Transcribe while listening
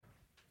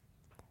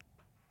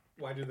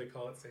Why do they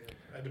call it sand?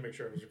 I had to make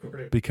sure I was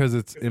recording. Because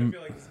it's I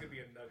feel like this could be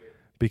a nugget.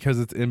 because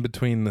it's in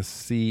between the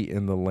sea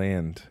and the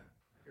land.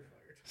 You're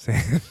fired.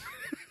 Sand.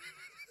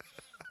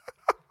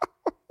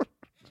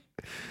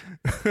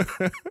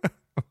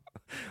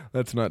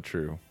 That's not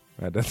true.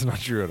 That's not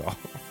true at all.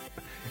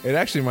 It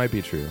actually might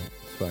be true.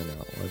 Let's find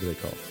out. Why do they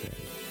call it sand?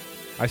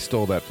 I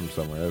stole that from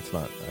somewhere. That's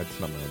not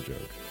my own joke.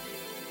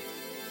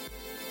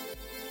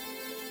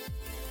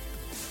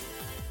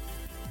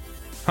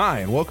 Hi,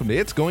 and welcome to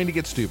It's Going to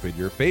Get Stupid,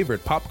 your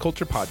favorite pop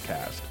culture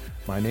podcast.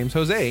 My name's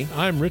Jose,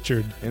 I'm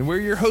Richard. and we're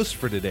your hosts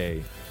for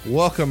today.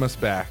 Welcome us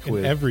back And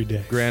with every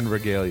day. Grand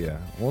Regalia.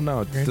 Well,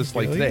 no, it's Grand just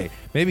like Regalia? today.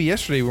 Maybe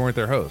yesterday we weren't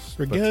their hosts.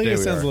 but today Regalia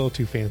we sounds are. a little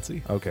too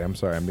fancy. Okay, I'm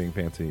sorry. I'm being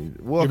fancy.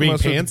 Welcome being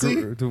us to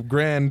fancy? to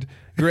Grand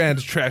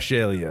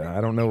Trashalia. I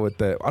don't know what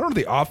the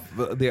That's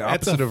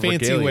opposite a of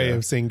fancy regalia way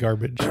of saying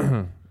garbage.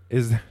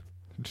 is.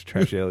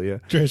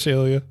 Trashalia.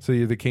 Trashalia. So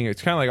you're the king.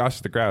 It's kind of like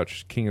Oscar the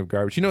Grouch, king of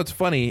garbage. You know what's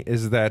funny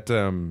is that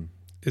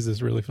Is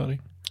this really funny?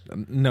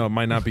 no, it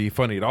might not be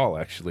funny at all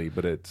actually,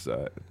 but it's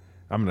I'm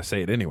going to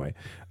say it anyway.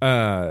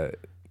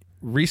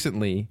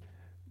 Recently,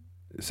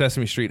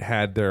 Sesame Street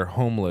had their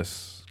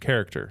homeless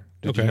character.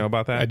 Did you know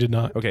about that? I did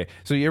not. Okay,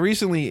 so yeah,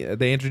 recently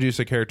they introduced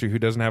a character who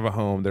doesn't have a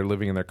home. They're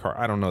living in their car.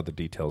 I don't know the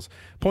details.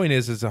 Point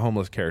is, it's a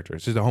homeless character.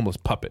 It's just a homeless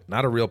puppet,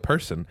 not a real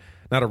person,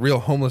 not a real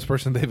homeless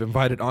person they've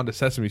invited onto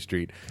Sesame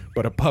Street,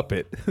 but a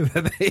puppet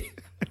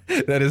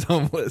that is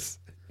homeless.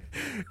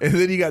 And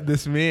then you got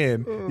this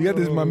man. You got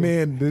this my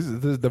man. This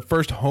is the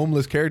first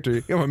homeless character.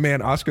 You got my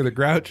man Oscar the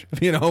Grouch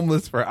being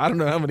homeless for I don't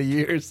know how many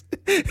years.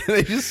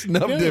 They just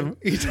snubbed him.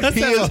 He does He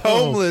have is a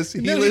home. homeless.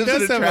 He No, lives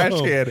does in a have trash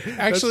home. can.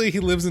 Actually,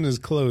 he lives in his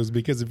clothes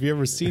because if you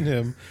ever seen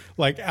him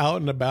like out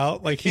and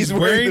about, like he's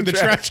wearing wearing the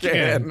trash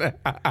can.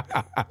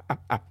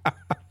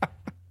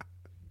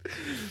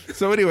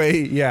 So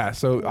anyway, yeah.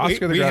 So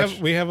Oscar the Grouch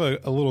we have a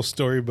little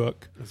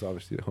storybook is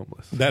obviously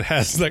homeless. that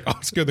has like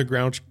Oscar the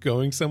Grouch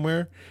going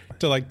somewhere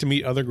to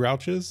meet other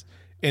Grouches,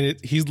 and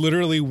he's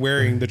literally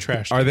wearing the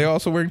trash can. Are they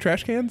also wearing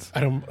trash cans? I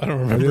don't Are they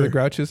remember. the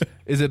Grouches?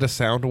 Is it a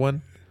sound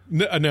one?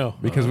 No.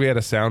 Because we had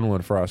a sound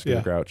one for Oscar Yeah.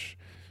 the Grouch.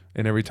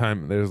 And every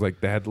time there's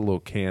like they had the little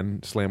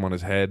can slam on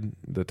his head,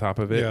 the top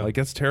of it. Yeah. Like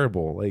that's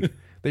terrible. Like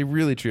they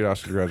really treat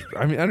Oscar the Grouch.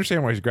 I mean, I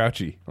understand why he's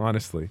grouchy,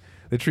 honestly.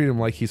 They treat him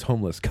like he's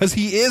homeless. Because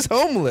he is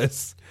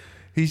homeless.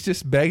 He's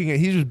just begging.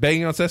 He's just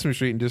begging on Sesame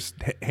Street and just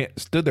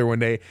stood there one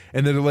day.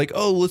 And then they're like,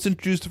 "Oh, let's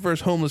introduce the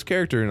first homeless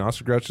character." And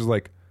Oscar Grouch is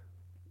like,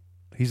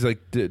 he's like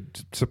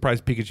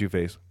surprised Pikachu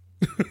face,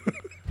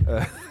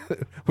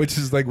 which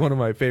is like one of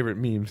my favorite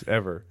memes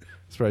ever.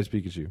 Surprise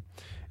Pikachu.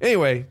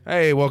 Anyway,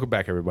 hey, welcome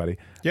back, everybody.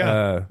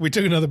 Yeah, we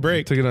took another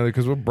break. Took another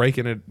because we're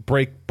breaking it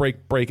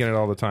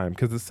all the time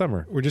because it's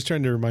summer. We're just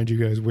trying to remind you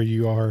guys where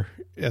you are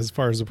as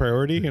far as a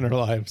priority in our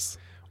lives.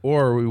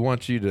 Or we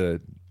want you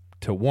to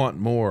want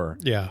more.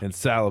 Yeah. And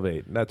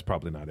salivate. That's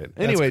probably not it.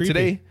 That's Anyway, creepy.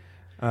 today.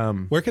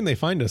 Where can they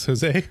find us,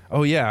 Jose?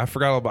 Oh yeah, I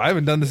forgot all about. I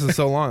haven't done this in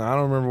so long. I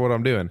don't remember what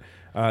I'm doing.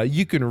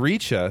 You can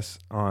reach us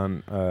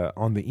on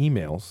the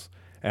emails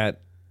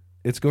at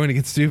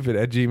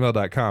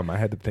itsgoingtogetstupid@gmail.com. I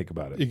had to think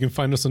about it. You can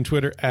find us on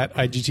Twitter at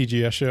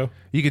IGTGS Show.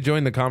 You could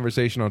join the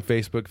conversation on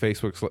Facebook,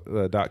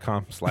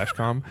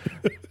 facebook.com/com.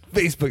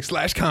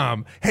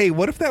 Facebook/com. Hey,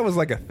 what if that was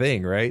like a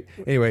thing, right?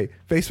 Anyway,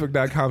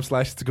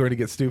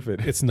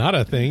 facebook.com/itsgoingtogetstupid. It's not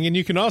a thing. And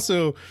you can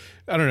also,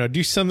 I don't know,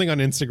 do something on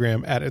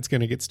Instagram at It's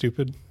Gonna Get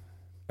Stupid.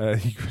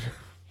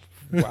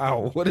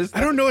 Wow, what is that?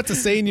 I don't know what to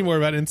say anymore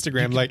about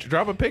Instagram. Like,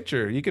 Drop a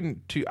picture. You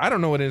can. I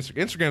don't know what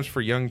Instagram's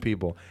for young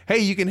people. Hey,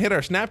 you can hit our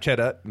Snapchat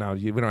up. No,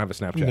 we don't have a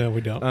Snapchat. No, we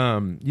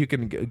don't. You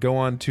can go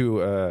on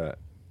to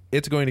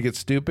It's Going to Get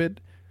Stupid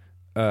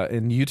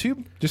in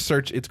YouTube. Just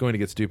search It's Going to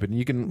Get Stupid, and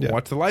you can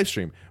watch the live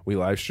stream. We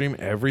live stream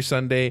every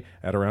Sunday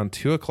at around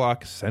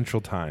 2:00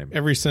 Central Time.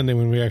 every Sunday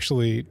when we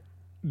actually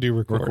do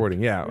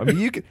Recording, yeah. I mean,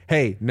 you can.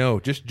 Hey, no,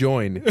 just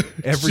join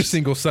every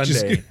single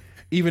Sunday,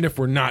 even if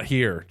we're not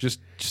here. Just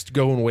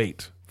go and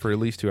wait for at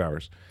least 2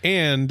 hours.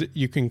 And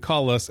you can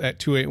call us at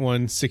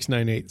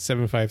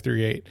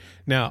 281-698-7538.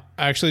 Now,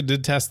 I actually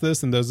did test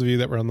this, and those of you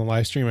that were on the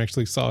live stream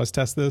actually saw us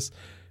test this.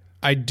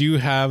 I do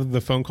have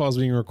the phone calls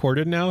being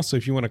recorded now, so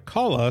if you want to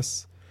call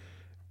us,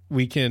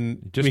 we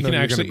can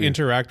actually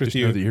interact with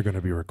you. Know that you're going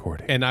to be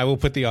recording. And I will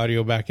put the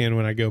audio back in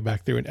when I go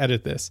back through and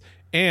edit this.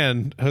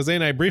 And Jose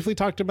and I briefly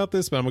talked about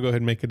this, but I'm going to go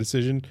ahead and make a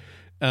decision.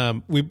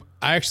 I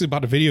actually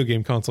bought a video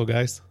game console,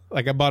 guys.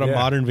 Like I bought a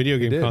modern video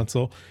game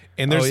console.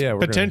 And there's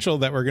potential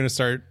that we're going to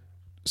start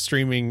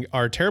streaming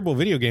our terrible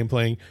video game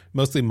playing,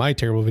 mostly my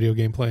terrible video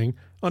game playing,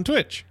 on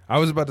Twitch. I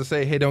was about to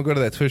say, hey, don't go to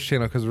that Twitch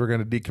channel because we're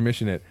going to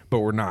decommission it, but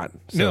we're not.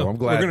 So No, I'm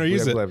glad we're going to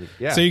use it.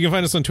 Yeah. So you can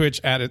find us on Twitch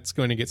at It's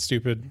Going to Get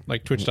Stupid,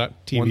 like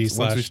twitch.tv/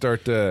 once we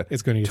start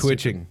It's Going to Get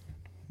twitching.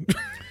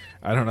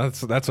 I don't know.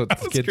 That's what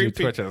kids do.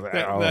 Twitch. I was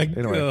like,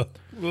 anyway.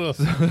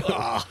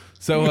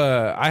 So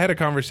I had a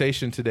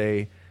conversation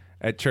today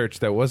at church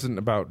that wasn't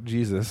about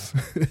Jesus.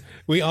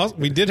 We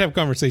did have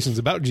conversations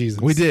about Jesus.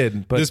 We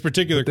did, but this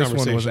particular this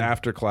conversation one was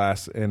after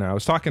class, and I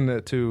was talking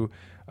to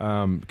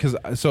because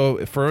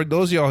so for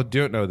those of y'all who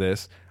don't know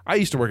this, I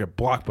used to work at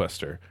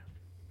Blockbuster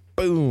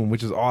boom,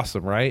 which is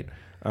awesome, right?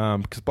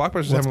 Because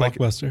Blockbuster's having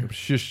Blockbuster?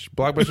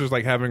 Blockbuster's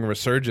like having a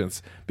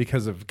resurgence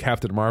because of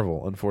Captain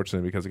Marvel.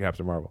 Unfortunately, because of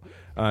Captain Marvel.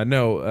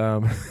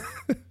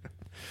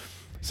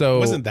 So it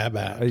wasn't that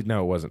bad.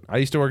 No, it wasn't. I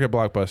used to work at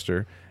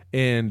Blockbuster,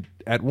 and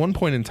at one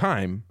point in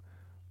time,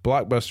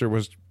 Blockbuster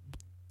was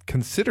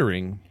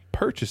considering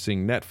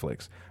purchasing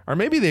Netflix, or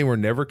maybe they were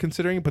never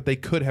considering it, but they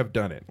could have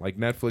done it. Like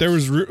Netflix,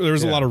 there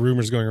was a lot of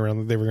rumors going around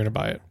that they were going to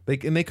buy it.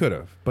 They could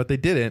have, but they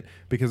didn't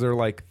because they're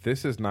like,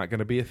 this is not going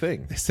to be a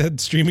thing. They said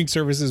streaming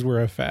services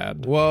were a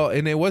fad. Well,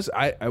 and it was.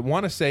 I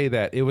want to say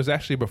that it was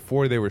actually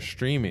before they were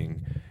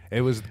streaming.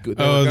 It was.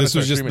 This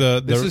was just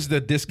this is the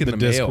disc in the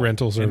disc mail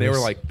rental service, and they were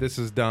like, "This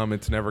is dumb.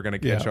 It's never going to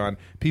catch on."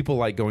 People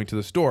like going to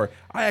the store.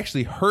 I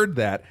actually heard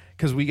that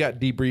because we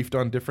got debriefed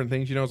on different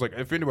things. You know, it's like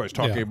if anybody's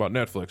talking about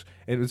Netflix,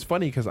 and it was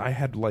funny because I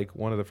had like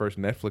one of the first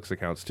Netflix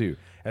accounts too.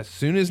 As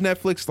soon as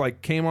Netflix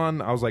like came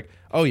on, I was like,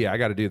 "Oh yeah, I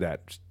got to do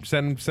that."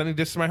 Sending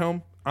discs to my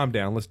home. I'm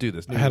down. Let's do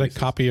this. I had a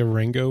copy of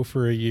Rango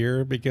for a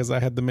year because I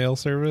had the mail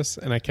service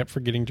and I kept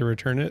forgetting to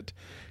return it.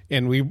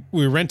 And we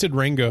rented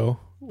Rango,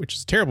 which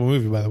is a terrible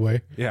movie, by the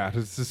way. Yeah,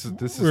 this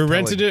is. We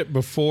rented it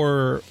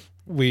before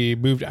we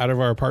moved out of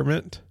our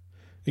apartment.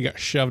 It got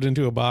shoved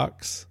into a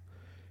box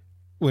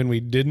when we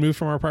did move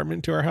from our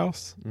apartment to our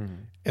house,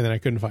 and then I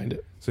couldn't find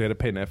it. So you had to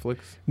pay Netflix?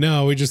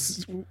 No, we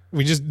just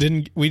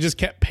didn't. We just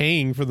kept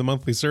paying for the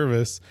monthly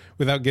service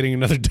without getting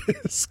another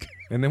disc.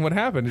 And then what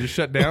happened? It just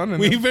shut down? And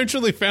we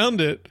eventually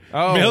found it,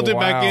 mailed it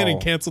back in,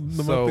 and canceled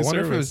the monthly service. So I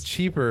wonder if it was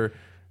cheaper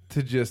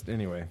to just...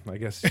 Anyway, I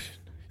guess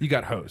you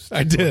got hosed.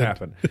 I did. What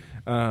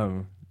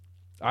happened.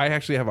 I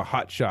actually have a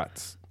Hot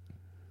Shots.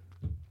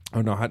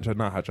 Oh, no,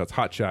 not Hot Shots.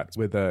 Hot Shots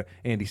with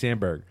Andy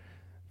Samberg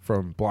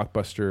from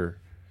Blockbuster.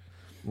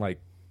 Like,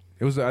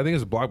 I think it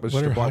was a Blockbuster.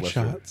 What are Hot Blockbuster.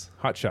 Shots?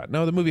 Hot Shot.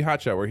 No, the movie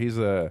Hot Shot where he's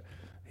a...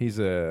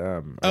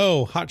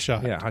 Hot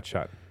Shot. Yeah, Hot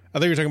Shot. I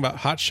thought you were talking about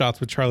Hot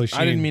Shots with Charlie Sheen.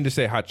 I didn't mean to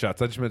say Hot Shots.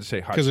 I just meant to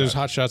say Hot Shots. Because there's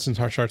Hot Shots and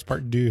Hot Shots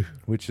Part 2.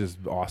 Which is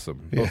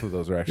awesome. Both of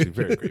those are actually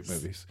very great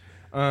movies.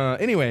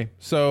 Anyway,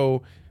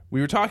 so we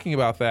were talking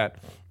about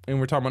that, and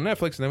we're talking about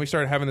Netflix, and then we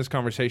started having this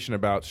conversation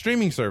about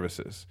streaming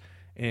services.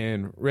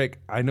 And Rick,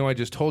 I know I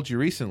just told you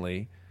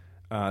recently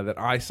that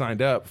I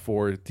signed up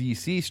for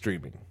DC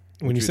streaming.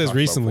 When he says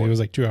recently, it was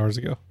like 2 hours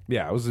ago.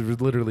 Yeah, it was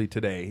literally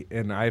today,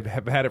 and I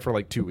have had it for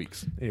like 2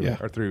 weeks,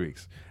 or 3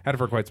 weeks. Had it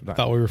for quite some time.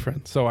 Thought we were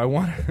friends. So I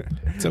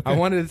okay.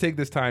 wanted to take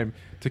this time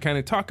to kind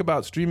of talk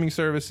about streaming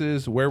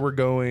services, where we're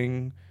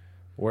going,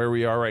 where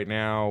we are right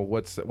now,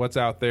 what's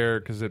out there,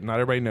 because not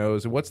everybody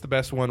knows, and what's the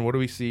best one, what do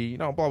we see,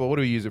 blah, blah, what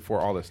do we use it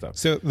for, all this stuff.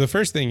 So the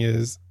first thing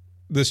is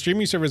the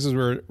streaming services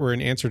were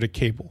an answer to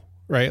cable,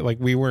 right? Like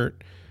we were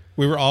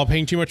all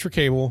paying too much for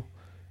cable.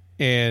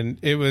 And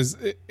it was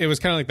kind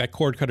of like that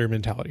cord cutter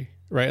mentality,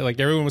 right? Like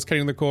everyone was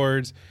cutting the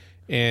cords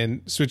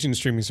and switching to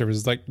streaming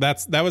services. Like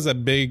that was a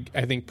big,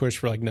 I think, push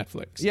for like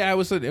Netflix. Yeah, it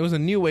was a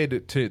new way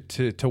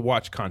to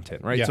watch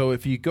content, right? Yeah. So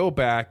if you go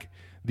back,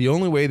 the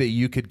only way that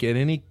you could get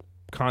any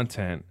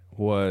content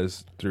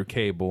was through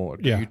cable or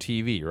through your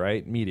TV,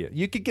 right? Media.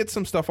 You could get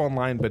some stuff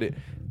online, but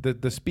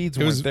the speeds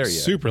weren't there yet.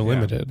 Super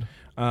limited.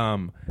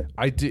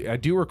 I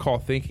do recall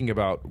thinking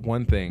about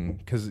one thing,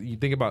 because you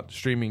think about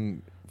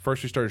streaming.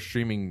 First, we started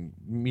streaming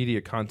media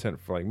content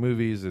for like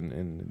movies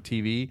and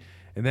TV,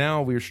 and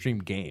now we stream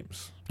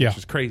games, which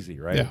is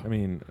crazy, right? Yeah. I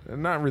mean,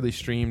 not really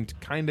streamed,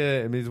 kind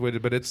of,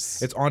 but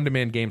it's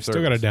on-demand game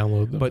service. Still got to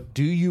download them. But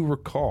do you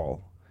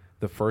recall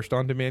the first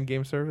on-demand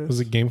game service? Was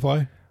it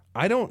GameFly?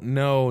 I don't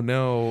know.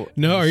 No,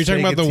 are you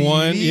talking about the TV,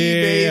 one?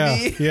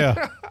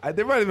 Yeah.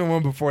 There might have been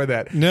one before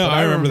that. No,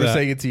 I remember that.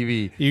 Sega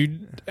TV.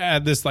 You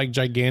had this like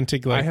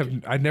gigantic like.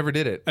 I never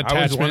did it. I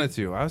always wanted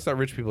to. I always thought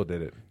rich people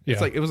did it.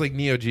 Yeah. It was like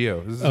Neo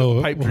Geo. It was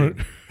a pipe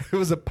dream. It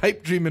was a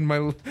pipe dream in my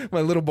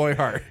little boy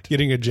heart.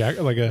 Getting the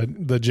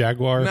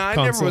Jaguar. No,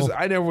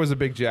 I never was a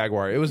big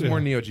Jaguar. It was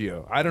more Neo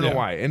Geo. I don't know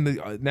why.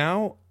 And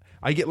now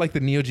I get like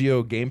the Neo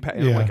Geo gamepad.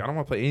 And I'm like, I don't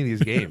want to play any of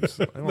these games.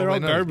 They're all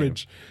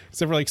garbage,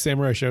 except for like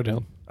Samurai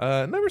Showdown.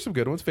 There were some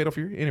good ones. Fatal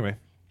Fury. Anyway.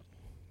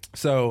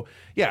 So,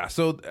 yeah.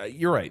 So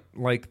you're right.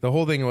 Like the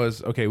whole thing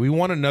was, okay, we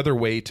want another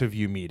way to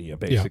view media,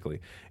 basically.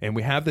 Yeah. And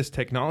we have this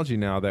technology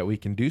now that we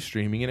can do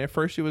streaming. And at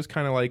first it was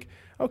kind of like,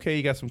 okay,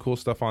 you got some cool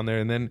stuff on there.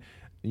 And then,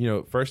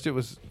 first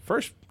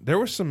there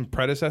were some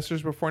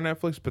predecessors before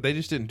Netflix, but they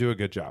just didn't do a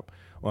good job.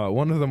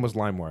 One of them was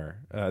LimeWire.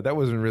 That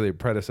wasn't really a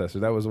predecessor.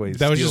 That was was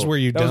just where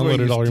you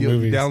downloaded all your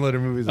movies.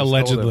 Downloaded movies.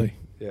 Allegedly.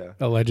 Yeah.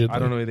 Allegedly. I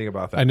don't know anything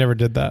about that. I never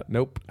did that.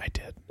 Nope. I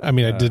did. I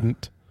mean, I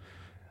didn't.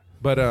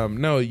 But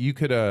no, you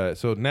could.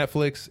 So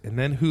Netflix, and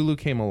then Hulu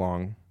came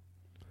along.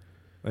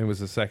 It was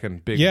the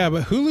second big. Yeah,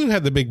 but Hulu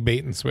had the big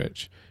bait and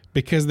switch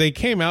because they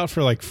came out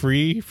for like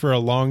free for a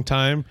long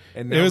time.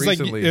 And it was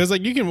recently,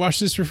 like you can watch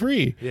this for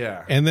free.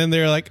 Yeah. And then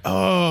they're like,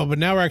 oh, but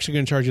now we're actually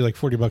going to charge you like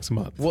 $40 a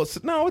month. Well,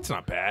 no, it's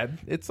not bad.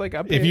 It's like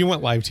if you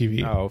want live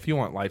TV. Oh, if you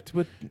want live,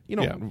 but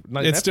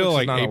it's still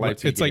like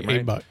it's like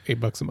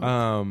 $8 a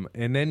month.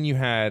 And then you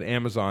had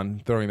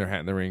Amazon throwing their hat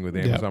in the ring with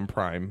Amazon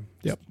Prime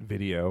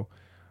Video.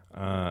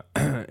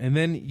 And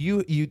then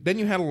you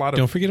had a lot of.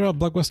 Don't forget about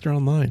Blockbuster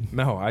Online.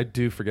 No, I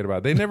do forget about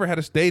it. They never had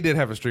a. They did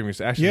have a streaming.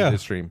 Actually, they did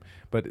stream,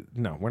 but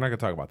no, we're not going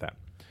to talk about that.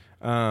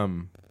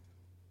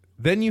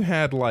 Then you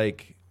had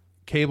like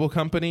cable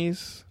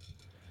companies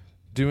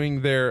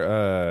doing their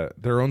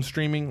own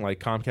streaming, like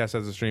Comcast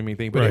has a streaming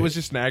thing, but it was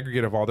just an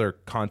aggregate of all their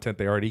content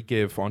they already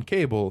give on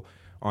cable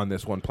on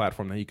this one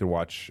platform that you could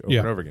watch over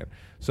and over again.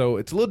 So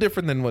it's a little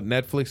different than what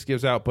Netflix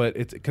gives out, but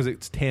it's because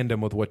it's tandem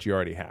with what you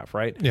already have,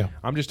 right? Yeah.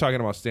 I'm just talking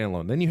about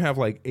standalone. Then you have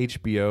like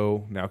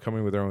HBO now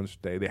coming with their own.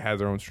 They have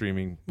their own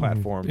streaming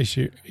platform.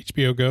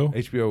 HBO Go.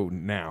 HBO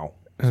Now.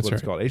 That's what right.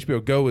 It's called.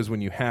 HBO Go is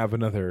when you have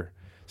another.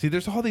 See,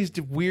 there's all these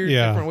weird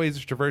different ways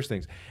to traverse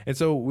things, and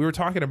so we were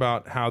talking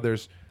about how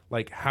there's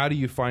like, how do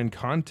you find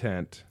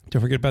content?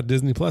 Don't forget about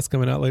Disney Plus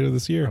coming out later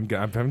this year. I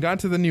haven't gotten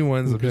to the new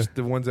ones, Okay. just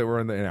the ones that were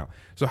in there now.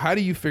 So how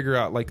do you figure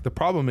out, like, the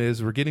problem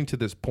is we're getting to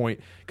this point,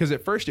 because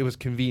at first it was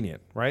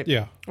convenient, right?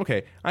 Yeah.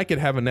 Okay, I could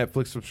have a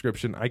Netflix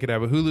subscription, I could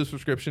have a Hulu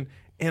subscription,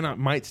 and I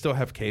might still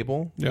have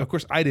cable. Yeah. Of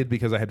course, I did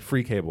because I had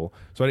free cable,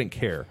 so I didn't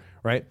care,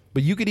 right?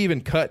 But you could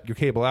even cut your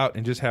cable out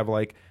and just have,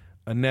 like,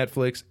 a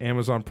Netflix,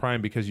 Amazon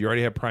Prime, because you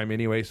already have Prime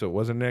anyway, so it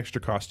wasn't an extra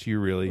cost to you,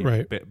 really.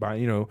 Right.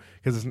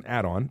 Because it's an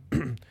add-on.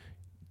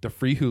 The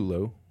free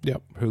Hulu.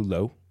 Yep.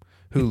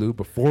 Hulu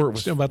before it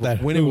was about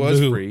that when it was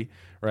Hulu. free,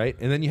 right?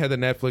 And then you had the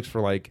Netflix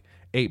for like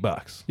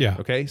 $8. Yeah.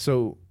 Okay.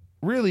 So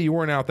really, you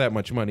weren't out that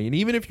much money, and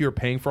even if you're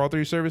paying for all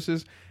three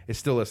services, it's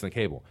still less than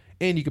cable,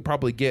 and you could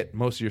probably get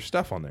most of your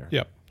stuff on there.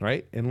 Yep.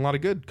 Right, and a lot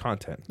of good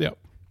content. Yep.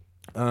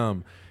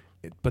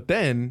 But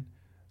then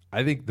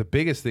I think the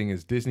biggest thing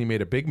is Disney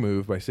made a big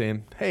move by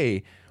saying,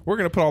 "Hey, we're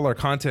going to put all our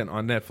content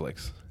on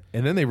Netflix,"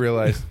 and then they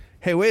realized,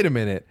 "Hey, wait a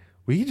minute."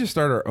 We can just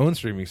start our own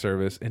streaming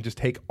service and just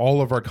take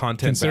all of our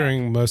content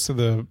Considering back. most of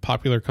the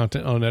popular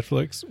content on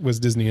Netflix was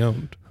Disney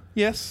owned.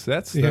 Yes,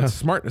 that's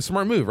smart. A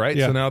smart move, right?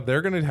 Yeah. So now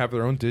they're going to have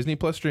their own Disney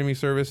Plus streaming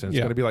service, and it's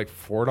going to be like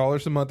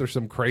 $4 a month or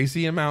some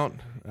crazy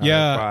amount.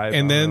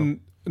 And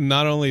then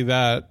not only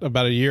that,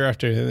 about a year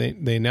after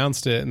they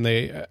announced it and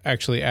they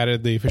actually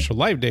added the official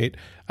live date,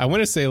 I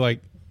want to say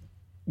like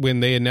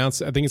when they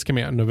announced, I think it's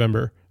coming out in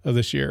November of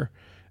this year,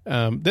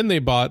 then they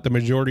bought the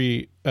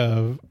majority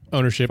of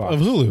ownership of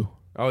Hulu.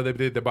 Oh,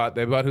 they bought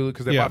Hulu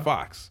because they bought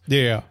Fox.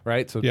 Yeah.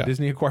 Right? So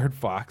Disney acquired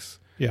Fox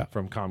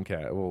from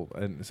Comcast. Well,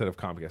 instead of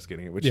Comcast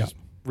getting it, which is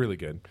really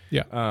good.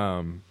 Yeah.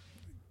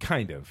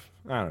 Kind of.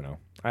 I don't know.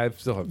 I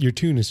still have Your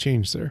tune has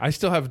changed, sir. I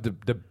still have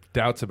the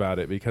doubts about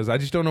it because I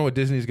just don't know what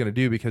Disney's going to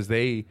do because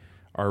they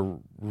are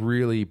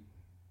really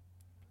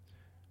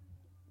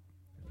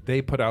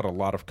they put out a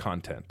lot of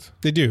content.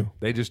 They do.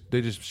 They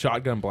just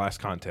shotgun blast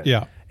content.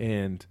 Yeah.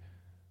 And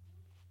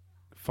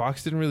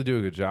Fox didn't really do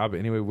a good job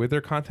anyway with their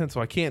content,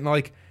 so I can't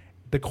like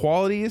the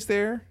quality is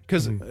there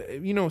because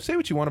say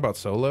what you want about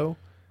Solo,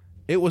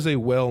 it was a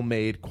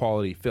well-made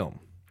quality film.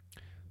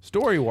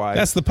 Story-wise,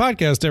 That's the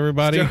podcast,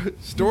 everybody.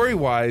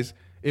 Story-wise,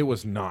 it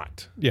was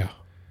not. Yeah.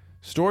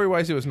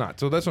 Story-wise, it was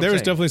not. So that's what There I'm was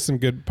saying. definitely some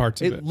good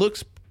parts of it.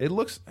 It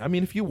looks. I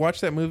mean, if you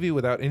watch that movie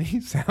without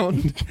any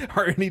sound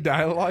or any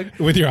dialogue,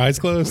 With your eyes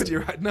closed?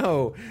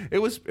 it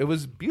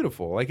was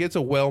beautiful. Like it's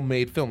a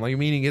well-made film. Like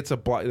meaning it's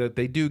that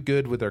they do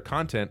good with their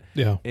content.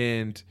 Yeah.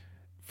 And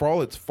for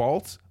all its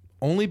faults,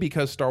 only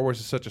because Star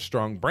Wars is such a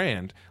strong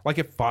brand. Like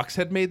if Fox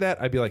had made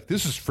that, I'd be like,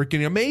 this is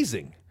freaking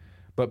amazing.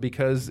 But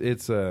because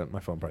it's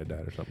my phone probably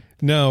died or something.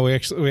 No, we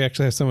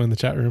actually have someone in the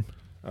chat room.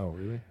 Oh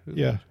really?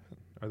 Yeah.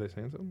 Are they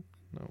saying something?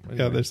 No.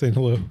 Yeah, they're saying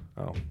hello.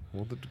 Oh,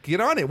 well,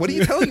 get on it. What are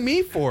you telling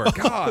me for?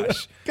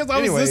 Gosh. Because I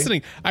was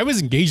listening. I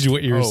was engaged in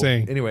what you were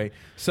saying. Anyway,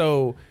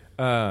 so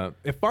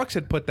if Fox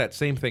had put that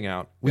same thing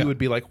out, we would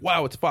be like,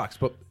 wow, it's Fox.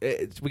 But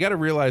we got to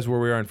realize where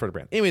we are in front of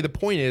brand. Anyway, the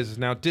point is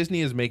now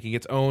Disney is making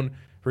its own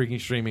freaking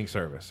streaming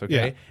service,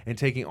 okay? Yeah. And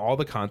taking all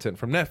the content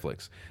from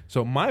Netflix.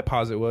 So my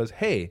posit was,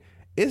 hey,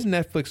 is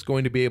Netflix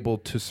going to be able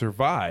to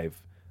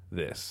survive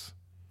this?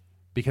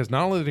 Because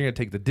not only are they going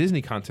to take the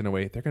Disney content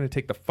away, they're going to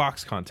take the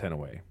Fox content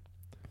away.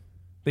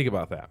 Think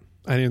about that.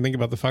 I didn't even think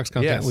about the Fox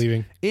content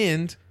leaving.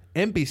 And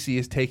NBC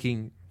is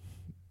taking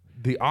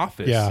The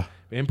Office. Yeah.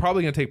 And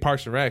probably going to take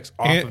Parks and Recs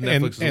off of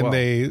Netflix as well.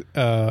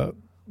 And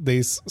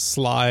they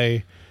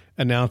sly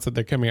announced that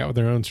they're coming out with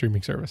their own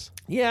streaming service.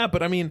 Yeah,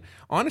 but I mean,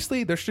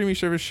 honestly, their streaming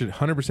service should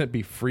 100%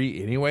 be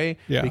free anyway.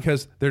 Yeah.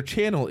 Because their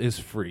channel is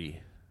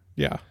free.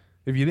 Yeah.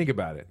 If you think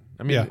about it.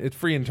 I mean, it's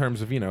free in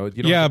terms of, you don't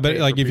yeah, have to but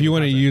pay like for if you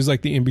want to content. use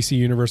like the NBC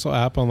Universal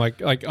app on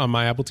like on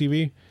my Apple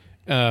TV,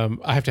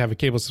 I have to have a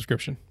cable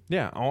subscription.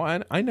 Yeah,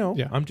 I know.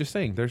 Yeah. I'm just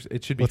saying,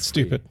 it should be. That's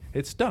free. stupid.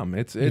 It's dumb.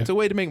 It's a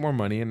way to make more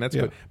money, and that's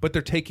good. But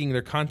they're taking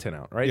their content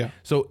out, right? Yeah.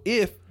 So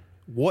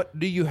what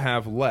do you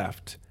have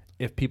left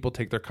if people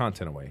take their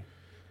content away?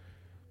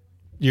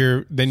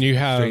 Then you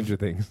have Stranger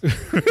Things. Then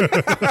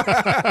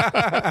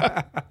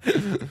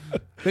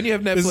you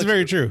have Netflix. This is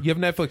very true. You have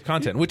Netflix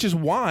content, which is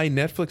why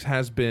Netflix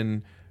has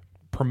been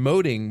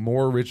promoting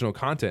more original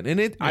content,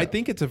 and I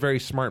think it's a very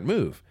smart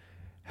move.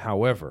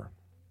 However,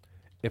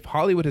 if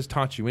Hollywood has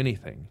taught you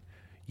anything,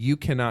 you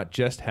cannot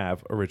just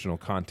have original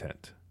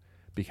content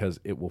because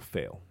it will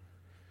fail.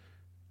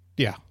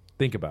 Yeah.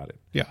 Think about it.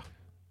 Yeah.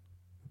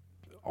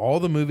 All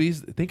the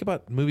movies. Think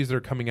about movies that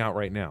are coming out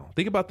right now.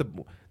 Think about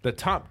the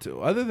top two.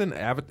 Other than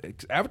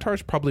Avatar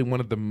is probably one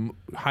of the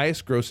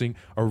highest grossing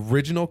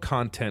original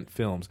content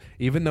films.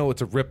 Even though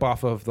it's a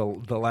ripoff of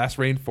the Last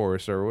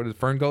Rainforest or what is it,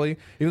 Fern Gully.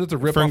 Even though it's a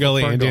ripoff Fern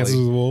Gully of Fern and Gully, Dances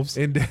with Wolves.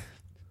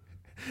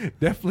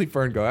 Definitely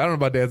Fern Gully. I don't know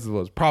about Dances with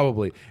Wolves.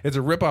 Probably it's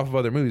a ripoff of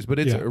other movies, but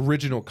it's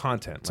original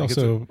content. It's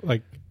also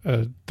like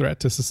a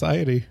threat to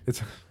society.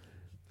 It's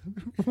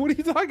what are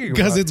you talking about?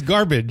 Because it's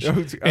garbage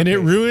and it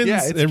ruins.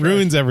 Yeah, it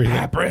ruins everything.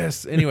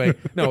 Anyway,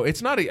 no,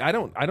 it's not. I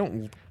don't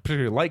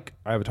particularly like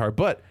Avatar,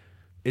 but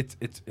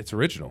it's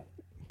original.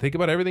 Think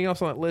about everything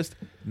else on that list.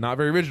 Not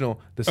very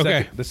original.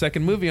 The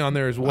second movie on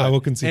there is what? I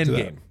will concede to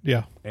Endgame. that.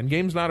 Yeah,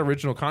 Endgame's not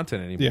original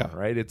content anymore,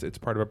 right? It's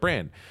part of a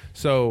brand.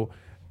 So,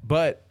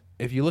 but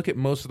if you look at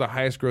most of the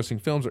highest grossing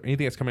films or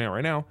anything that's coming out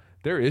right now,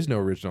 there is no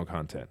original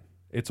content.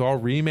 It's all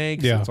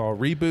remakes. Yeah. It's all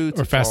reboots.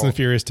 Or Fast and the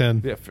Furious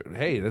 10. Yeah,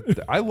 hey,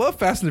 I love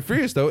Fast and the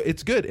Furious, though.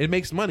 It's good. It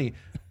makes money.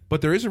 But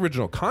there is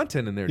original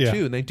content in there,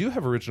 too. And they do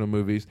have original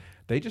movies.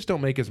 They just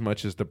don't make as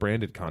much as the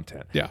branded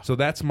content. Yeah. So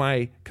that's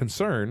my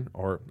concern.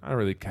 Or I don't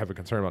really have a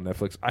concern about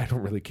Netflix. I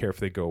don't really care if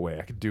they go away.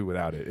 I could do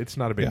without it. It's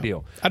not a big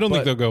deal. I don't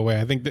think they'll go away.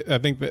 I think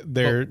that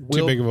they're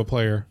too big of a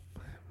player.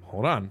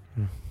 Hold on.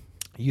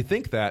 You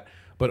think that,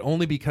 but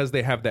only because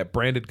they have that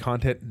branded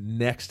content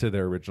next to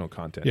their original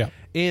content. Yeah.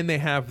 And they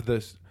have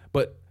this...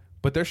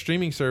 But their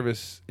streaming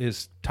service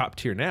is top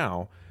tier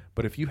now.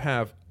 But if you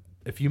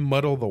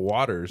muddle the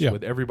waters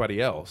with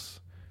everybody else,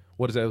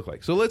 what does that look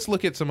like? So let's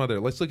look at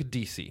let's look at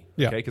DC.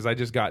 Yeah. Okay, because I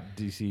just got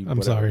DC.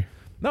 I'm sorry.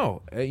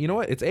 No, you know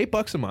what? It's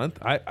 $8 a month.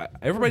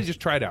 Everybody just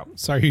try it out.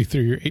 Sorry you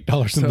threw your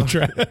 $8 in the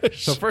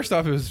trash. So first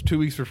off, it was 2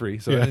 weeks for free,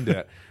 so I didn't do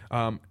that.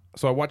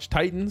 So I watched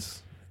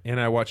Titans and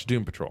I watched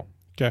Doom Patrol.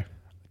 Okay.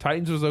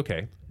 Titans was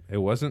okay. It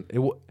wasn't.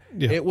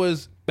 It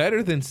was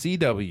better than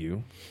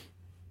CW.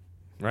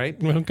 Right?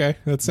 Okay,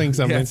 that's saying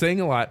something. Yeah, it's saying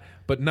a lot,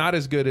 but not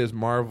as good as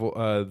Marvel,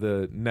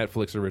 the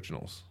Netflix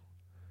originals.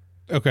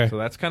 Okay. So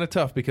that's kind of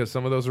tough because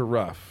some of those are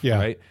rough. Yeah.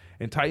 Right?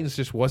 And Titans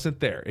just wasn't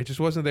there. It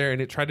just wasn't there,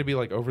 and it tried to be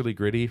like overly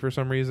gritty for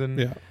some reason.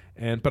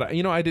 Yeah. But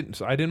I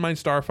didn't mind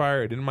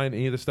Starfire. I didn't mind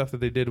any of the stuff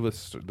that they did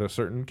with the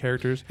certain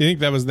characters. You think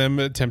that was them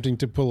attempting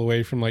to pull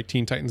away from like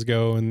Teen Titans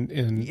Go and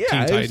Teen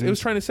Titans? It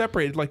was trying to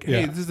separate. Like,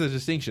 hey, this is a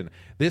distinction.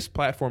 This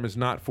platform is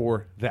not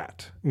for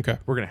that. Okay.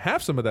 We're gonna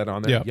have some of that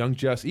on there.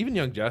 Yeah. Even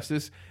Young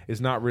Justice is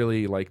not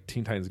really like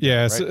Teen Titans Go.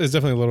 Yeah, right? it's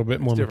definitely a little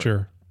bit more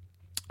mature.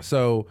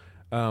 So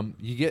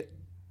you get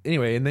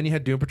anyway, and then you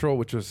had Doom Patrol,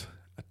 which was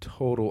a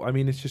total. I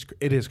mean,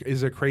 it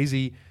is a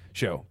crazy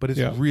show, but it's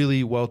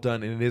really well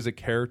done, and it is a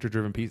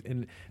character-driven piece,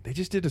 and they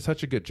just did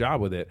such a good job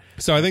with it.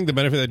 So I think the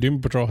benefit that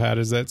Doom Patrol had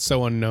is that it's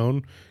so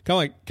unknown,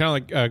 kind of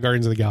like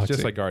Guardians of the Galaxy.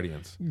 Just like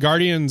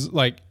Guardians,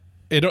 like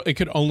it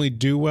could only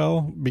do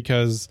well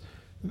because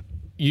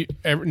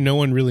no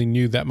one really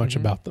knew that much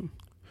about them.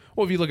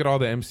 Well, if you look at all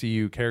the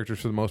MCU characters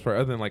for the most part,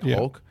 other than like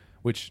Hulk,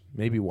 which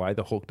may be why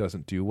the Hulk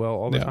doesn't do well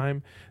all the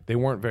time, they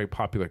weren't very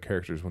popular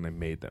characters when they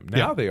made them.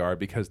 Now they are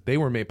because they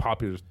were made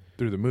popular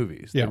through the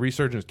movies. The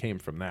resurgence came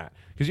from that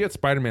because you had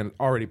Spider-Man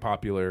already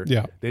popular.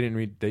 They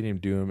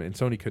didn't do him, and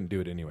Sony couldn't do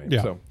it anyway.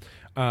 So,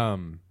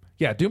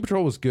 Doom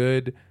Patrol was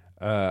good.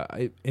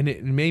 And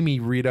it made me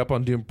read up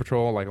on Doom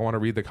Patrol. Like I want to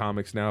read the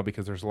comics now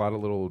because there's a lot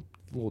of little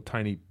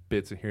tiny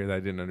bits in here that I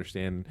didn't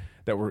understand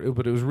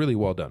but it was really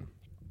well done.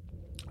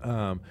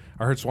 I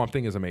heard Swamp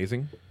Thing is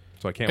amazing,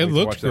 so I can't wait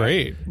to watch that. It looked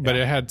great, but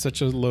it had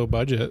such a low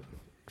budget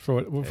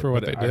for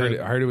what they did.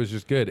 I heard it was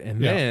just good.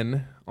 And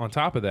then on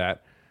top of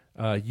that,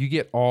 you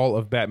get all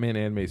of Batman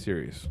anime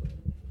series.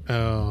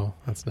 Oh,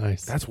 that's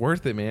nice. That's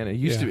worth it, man. It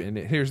used to be. And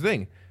here's the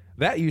thing.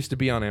 That used to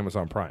be on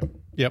Amazon Prime.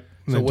 Yep.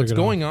 So what's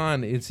going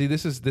on is, see,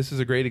 this is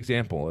a great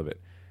example of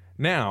it.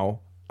 Now,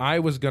 I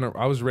was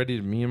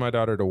ready, me and my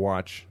daughter, to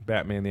watch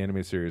Batman the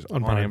Animated Series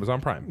on Amazon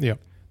Prime. Yep.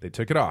 They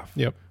took it off.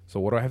 Yep. So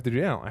what do I have to do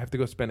now? I have to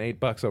go spend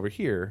 $8 over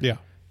here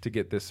to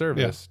get this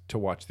service to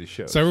watch these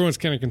shows. So everyone's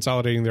kind of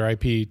consolidating their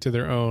IP to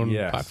their own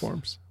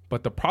platforms.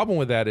 But the problem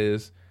with that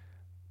is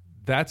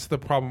that's the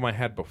problem I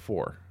had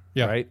before.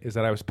 Right? Is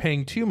that I was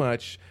paying too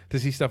much to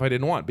see stuff I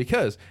didn't want.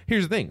 Because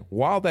here's the thing.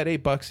 While that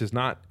 $8 is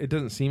not, it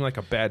doesn't seem like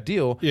a bad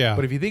deal. Yeah.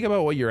 But if you think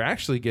about what you're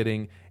actually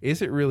getting,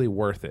 is it really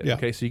worth it? Yeah.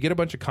 Okay. So you get a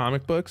bunch of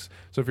comic books.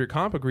 So if you're a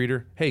comic book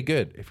reader, hey,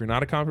 good. If you're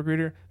not a comic book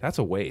reader, that's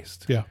a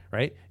waste. Yeah.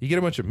 Right? You get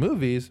a bunch of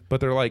movies,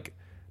 but they're like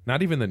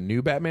not even the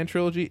new Batman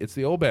trilogy. It's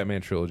the old Batman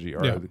trilogy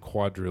or the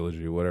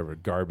quadrilogy, whatever.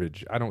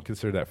 Garbage. I don't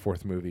consider that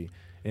fourth movie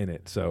in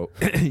it. So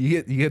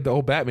you get the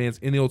old Batmans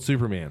and the old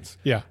Supermans.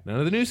 Yeah. None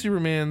of the new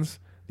Supermans.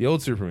 The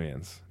old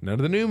Supermans. None of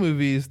the new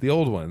movies, the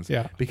old ones.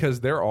 Yeah. Because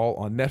they're all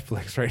on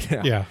Netflix right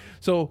now. Yeah.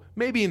 So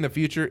maybe in the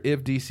future,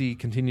 if DC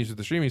continues with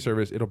the streaming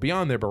service, it'll be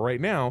on there. But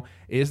right now,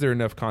 is there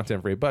enough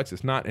content for $8?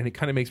 It's not. And it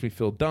kind of makes me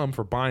feel dumb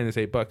for buying this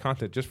 $8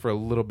 content just for a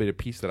little bit of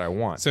piece that I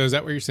want. So is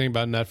that what you're saying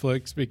about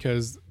Netflix?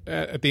 Because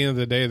at the end of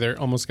the day, they're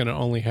almost going to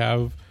only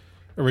have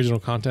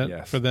original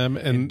content for them.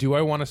 And do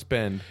I want to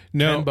spend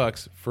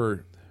 $10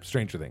 for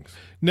Stranger Things?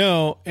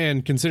 No,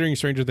 and considering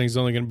Stranger Things is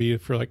only going to be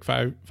for like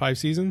five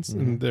seasons,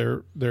 and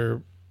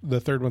they're the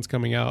third one's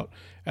coming out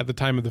at the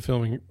time of the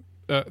filming,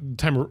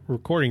 time of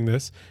recording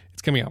this.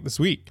 It's coming out this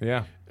week.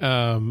 Yeah.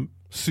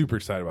 Super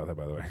excited about that,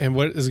 by the way. And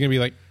what is it going to be,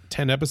 like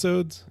 10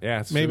 episodes?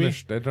 Yeah, maybe.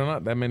 They're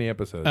not that many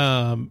episodes.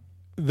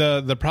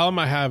 The problem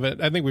I have,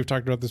 I think we've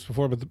talked about this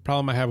before, but the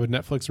problem I have with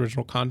Netflix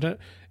original content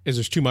is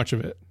there's too much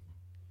of it.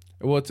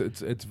 Well,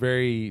 it's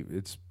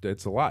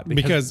a lot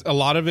because a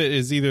lot of it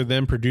is either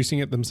them producing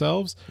it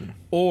themselves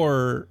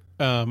or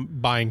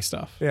buying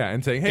stuff. Yeah,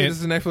 and saying, "Hey, this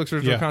is Netflix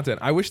original content."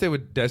 I wish they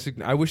would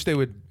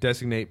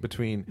designate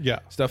between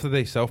stuff that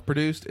they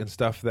self-produced and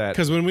stuff that,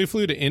 because when we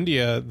flew to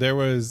India, there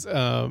was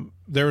a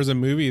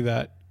movie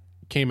that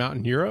came out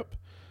in Europe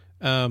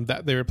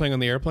that they were playing on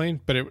the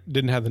airplane, but it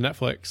didn't have the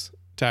Netflix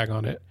tag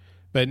on it.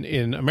 But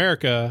in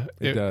America,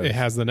 it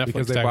has the Netflix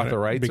because they tag bought on the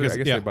rights. Because, I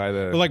guess they buy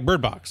the like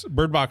Bird Box.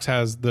 Bird Box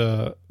has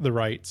the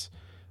rights.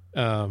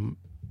 Netflix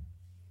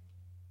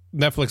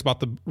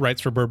bought the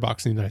rights for Bird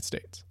Box in the United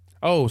States.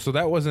 Oh, so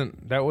that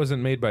wasn't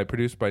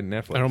produced by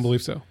Netflix. I don't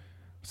believe so.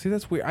 See,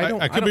 that's weird.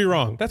 I could be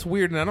wrong. That's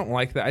weird, and I don't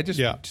like that. I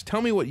just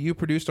tell me what you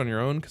produced on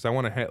your own, because I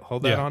want to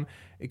hold that on.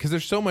 Because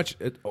there's so much.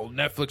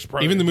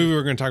 Netflix. Even the movie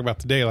we're going to talk about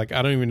today, like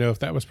I don't even know if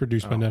that was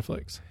produced by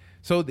Netflix.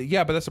 So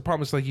but that's the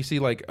problem. It's like you see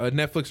like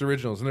Netflix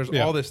originals, and there's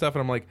all this stuff,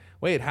 and I'm like,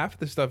 wait, half of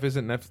this stuff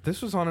isn't Netflix.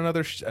 This was on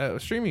another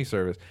streaming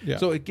service. Yeah.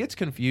 So it gets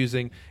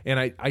confusing, and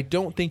I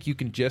don't think you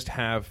can just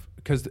have,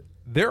 because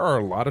there are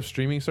a lot of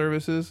streaming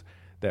services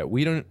that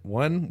we don't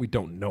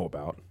know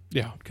about.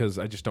 Yeah. Because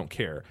I just don't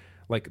care.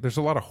 Like, there's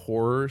a lot of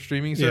horror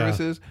streaming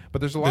services, but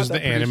there's a lot of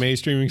the anime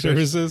streaming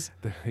services.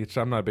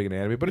 I'm not big into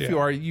anime, but if you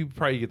are, you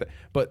probably get that.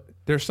 But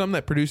there's some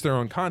that produce their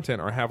own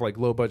content or have like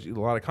low budget,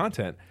 a lot of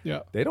content.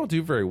 Yeah, they don't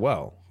do very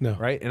well. No,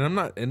 right? And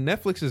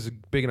Netflix is a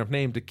big enough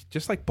name to,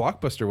 just like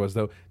Blockbuster was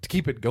though, to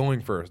keep it going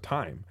for a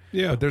time.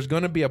 Yeah, but there's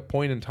going to be a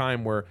point in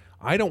time where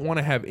I don't want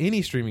to have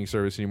any streaming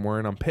service anymore,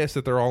 and I'm pissed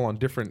that they're all on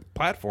different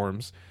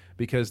platforms,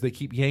 because they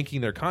keep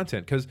yanking their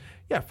content. Because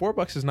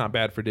 $4 is not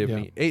bad for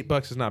Disney,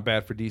 $8 is not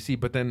bad for DC.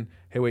 But then,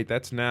 hey, wait,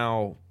 that's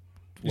now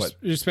what?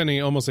 You're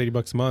spending almost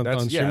 $80 a month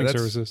on streaming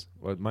services.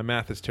 Well, my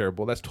math is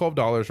terrible. That's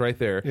 $12 right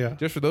there,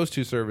 just for those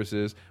two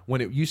services,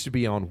 when it used to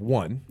be on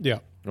one. Yeah.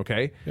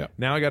 Okay. Yeah.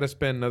 Now I got to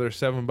spend another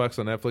 $7 on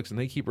Netflix, and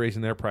they keep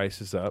raising their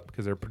prices up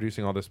because they're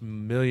producing all this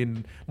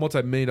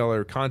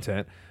multi-million-dollar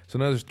content. So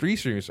now there's 3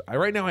 streamers.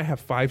 Right now I have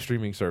 5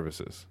 streaming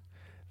services.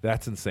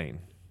 That's insane.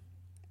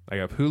 I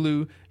have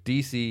Hulu,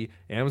 DC,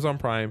 Amazon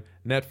Prime,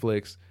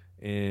 Netflix,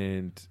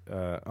 and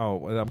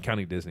I'm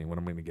counting Disney when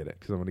I'm going to get it,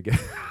 because I'm going to get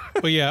it.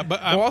 But yeah,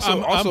 but I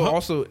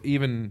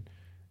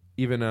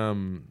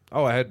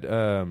had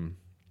the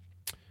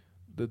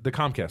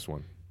Comcast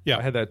one. Yeah,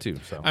 I had that too.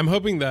 So I'm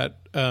hoping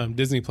that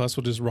Disney Plus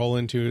will just roll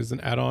into as an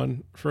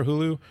add-on for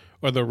Hulu,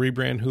 or they'll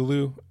rebrand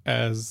Hulu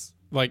as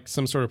like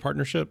some sort of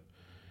partnership,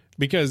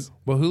 because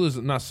Hulu's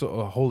not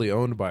so wholly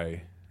owned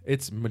by.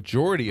 It's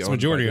majority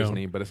owned by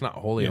Disney, but it's not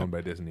wholly owned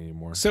by Disney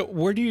anymore. So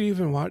where do you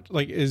even watch?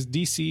 Like, is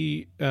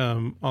DC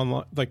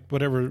online? Like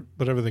whatever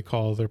they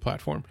call their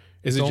platform?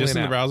 Is it just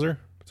in the browser?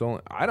 It's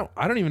only. I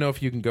don't even know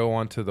if you can go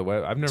onto the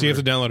web. I've never. So you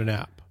have to download an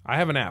app. I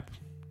have an app,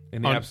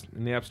 and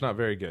the app's not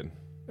very good.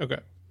 Okay.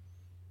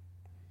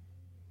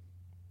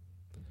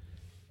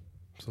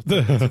 So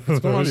what's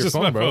going on with your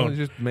phone, bro? It's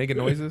just making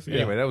noises.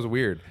 Anyway, that was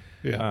weird.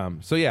 Yeah.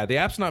 The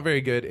app's not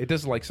very good. It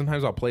does, like,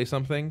 sometimes I'll play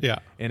something. Yeah.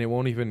 And it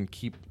won't even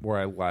keep where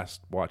I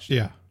last watched it.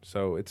 Yeah.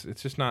 So it's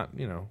just not,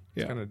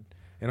 it's kind of,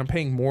 and I'm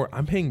paying more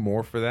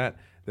for that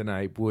than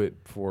I would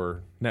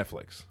for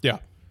Netflix. Yeah.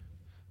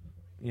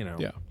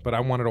 Yeah. But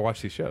I wanted to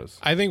watch these shows.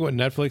 I think what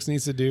Netflix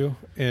needs to do,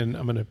 and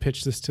I'm going to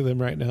pitch this to them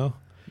right now.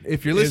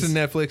 If you're listening,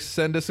 Netflix,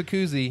 send us a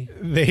koozie.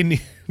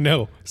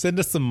 Send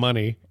us some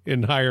money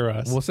and hire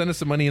us. Well, send us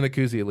some money in the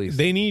koozie at least.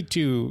 They need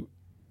to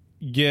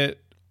get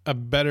a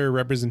better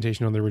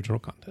representation on the original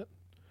content,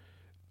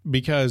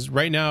 because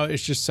right now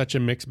it's just such a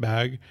mixed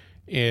bag,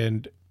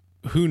 and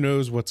who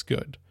knows what's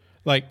good.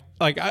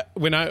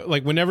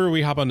 Whenever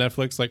we hop on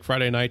Netflix, like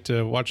Friday night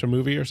to watch a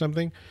movie or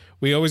something,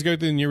 we always go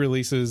through the new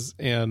releases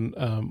and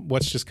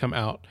what's just come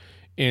out.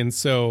 And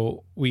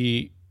so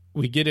we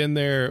get in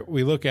there,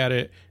 we look at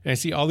it, and I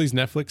see all these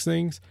Netflix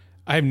things.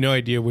 I have no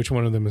idea which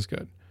one of them is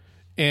good.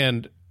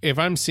 And if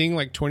I'm seeing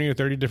like 20 or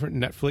 30 different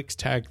Netflix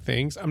tag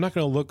things, I'm not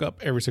going to look up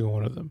every single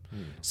one of them.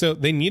 So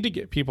they need to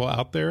get people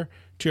out there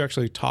to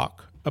actually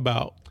talk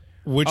about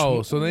which.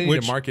 Oh, so they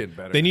need to market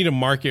better. They need to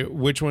market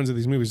which ones of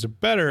these movies are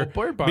better.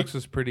 Well, Bird Box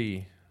was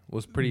pretty.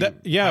 But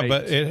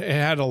it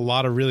had a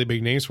lot of really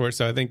big names for it.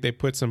 So I think they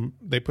put some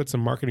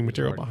marketing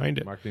material behind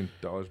it. Marketing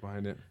dollars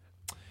behind it.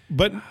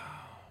 But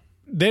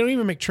they don't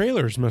even make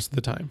trailers most of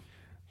the time.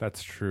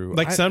 That's true.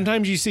 Like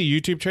sometimes you see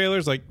YouTube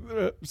trailers. Like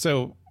I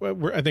think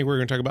we're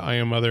going to talk about I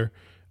Am Mother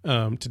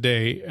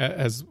today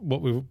as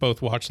what we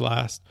both watched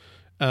last.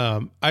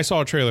 I saw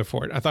a trailer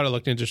for it. I thought it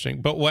looked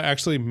interesting. But what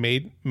actually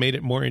made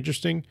it more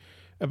interesting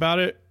about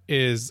it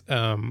is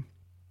Adam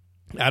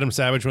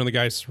Savage, one of the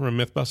guys from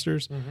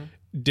Mythbusters,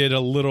 did a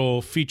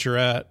little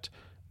featurette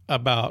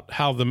about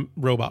how the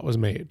robot was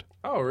made.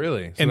 Oh,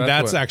 really? So and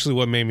that's actually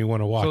what made me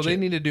want to watch it. So they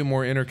need to do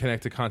more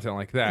interconnected content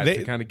like that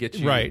to kind of get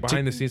you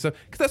behind the scenes stuff.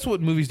 Because that's what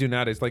movies do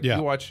nowadays. Like,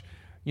 you watch,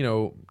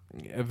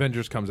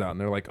 Avengers comes out,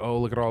 and they're like, oh,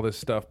 look at all this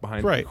stuff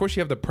behind. Right. Of course,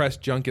 you have the press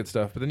junket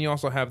stuff, but then you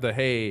also have the,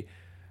 hey,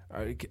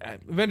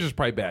 Avengers is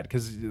probably bad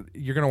because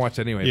you're going to watch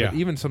that anyway. Yeah. But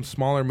even some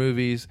smaller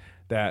movies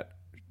that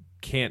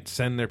can't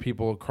send their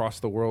people across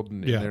the world,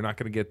 and they're not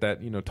going to get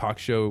that, talk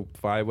show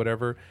vibe,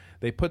 whatever.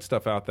 They put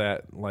stuff out their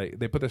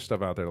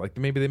stuff out there. Like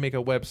maybe they make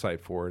a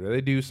website for it, or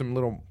they do some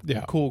little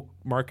cool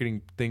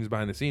marketing things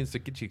behind the scenes to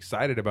get you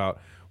excited about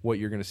what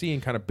you're going to see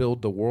and kind of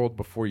build the world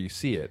before you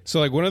see it. So,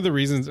 like, one of the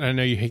reasons, I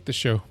know you hate the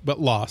show, but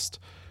Lost.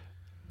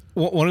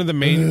 One of the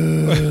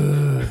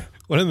main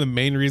one of the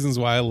main reasons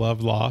why I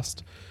love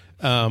Lost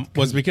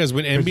was because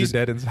when NBC, you're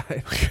dead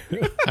inside.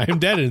 I'm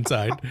dead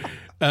inside.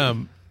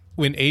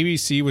 When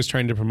ABC was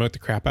trying to promote the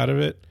crap out of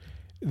it,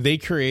 they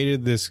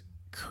created this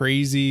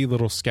crazy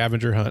little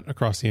scavenger hunt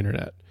across the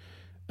internet.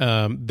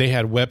 They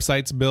had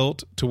websites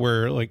built to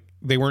where like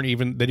they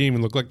didn't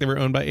even look like they were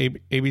owned by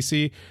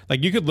ABC.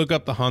 Like you could look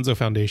up the Hanzo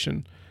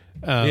Foundation.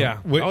 They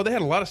had a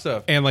lot of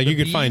stuff, and like you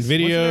could find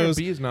videos.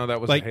 Bees? No,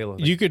 that was like a Halo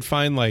thing. You could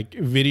find like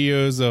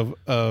videos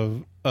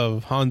of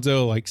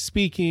Hanzo like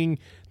speaking,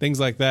 things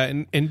like that,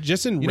 and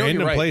just in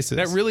random places.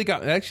 That really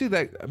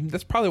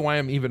that's probably why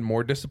I'm even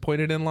more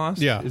disappointed in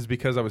Lost. Yeah, is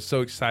because I was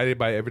so excited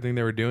by everything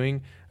they were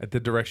doing. The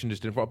direction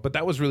just didn't fall. But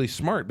that was really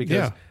smart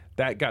because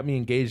that got me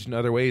engaged in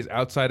other ways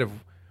outside of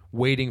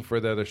waiting for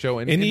the other show.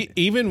 And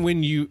even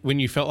when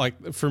you felt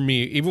like, for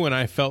me, even when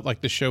I felt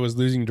like the show was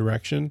losing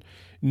direction,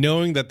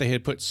 knowing that they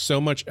had put so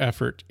much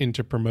effort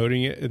into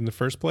promoting it in the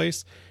first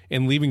place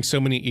and leaving so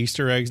many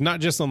Easter eggs, not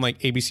just on like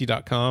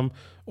abc.com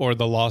or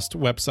the Lost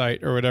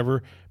website or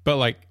whatever, but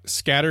like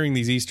scattering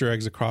these Easter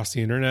eggs across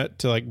the internet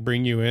to like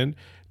bring you in,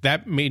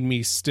 that made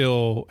me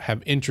still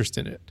have interest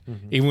in it,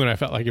 even when I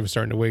felt like it was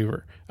starting to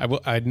waver.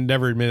 I'd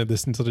never admitted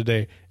this until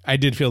today. I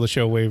did feel the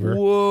show waver.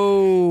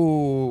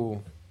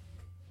 Whoa.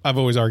 I've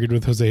always argued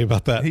with Jose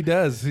about that. He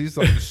does. He's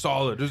like,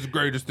 solid. This is the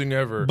greatest thing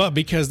ever. But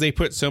because they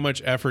put so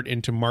much effort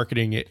into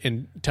marketing it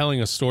and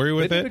telling a story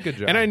with they did a good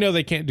job. And I know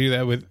they can't do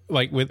that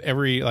with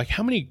every, like,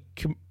 how many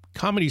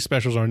comedy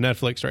specials are on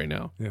Netflix right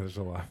now? Yeah, there's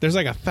a lot. There's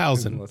like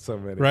 1,000. There's so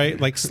many. Right?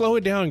 Like, slow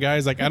it down,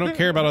 guys. Like, I don't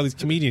care about all these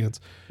comedians.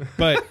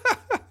 But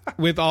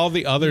with all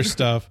the other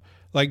stuff,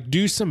 like,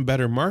 do some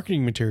better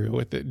marketing material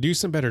with it. Do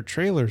some better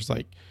trailers.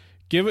 Like,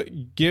 give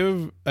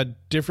a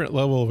different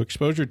level of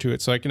exposure to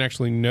it so I can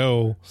actually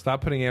know.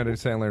 Stop putting Adam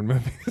Sandler in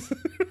movies.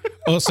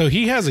 Oh, so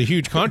he has a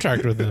huge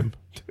contract with them.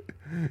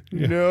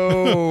 Yeah.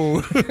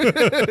 No.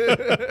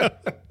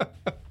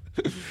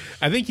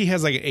 I think he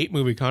has like an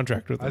 8-movie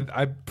contract with them.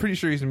 I'm pretty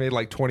sure he's made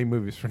like 20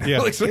 movies for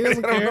Netflix. Yeah. I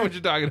don't know what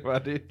you're talking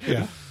about, dude.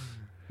 Yeah.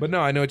 But no,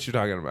 I know what you're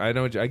talking about.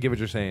 I get what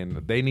you're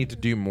saying. They need to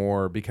do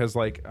more because,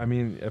 like, I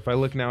mean, if I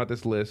look now at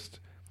this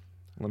list,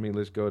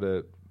 let's go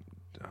to,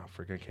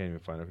 I can't even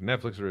find it.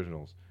 Netflix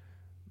originals.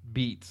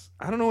 Beats.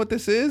 I don't know what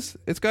this is.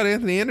 It's got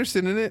Anthony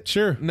Anderson in it.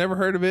 Sure. Never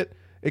heard of it.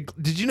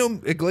 Did you know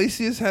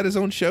Iglesias had his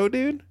own show,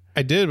 dude?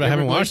 I did, but I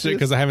haven't watched it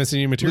because I haven't seen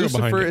any material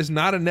behind it. Lucifer is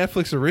not a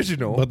Netflix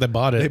original. But they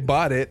bought it. They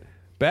bought it.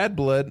 Bad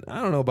Blood.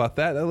 I don't know about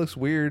that. That looks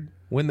weird.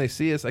 When They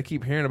See Us, I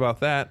keep hearing about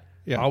that.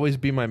 Yeah. Always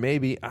Be My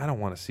Maybe. I don't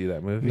want to see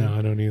that movie. No,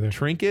 I don't either.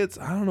 Trinkets.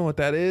 I don't know what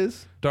that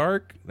is.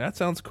 Dark. That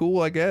sounds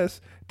cool, I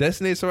guess.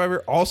 Designated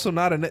Survivor. Also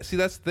not a See,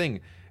 that's the thing.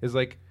 Is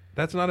like,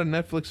 that's not a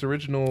Netflix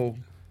original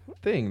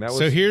thing.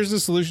 So here's the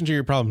solution to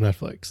your problem,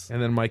 Netflix.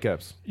 And then Mike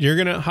Epps. You're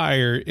going to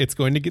hire, it's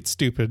going to get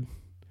stupid.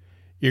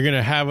 You're going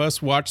to have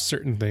us watch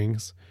certain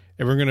things,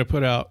 and we're going to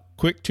put out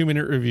quick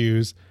 2-minute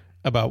reviews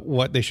about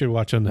what they should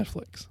watch on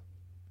Netflix.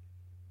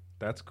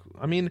 That's cool.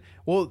 I mean,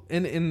 well,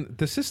 and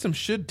the system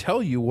should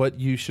tell you what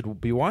you should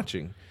be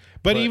watching.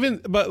 But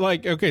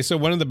like, okay, so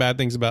one of the bad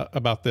things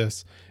about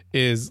this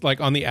is,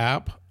 like, on the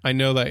app, I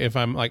know that if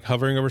I'm like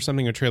hovering over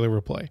something, a trailer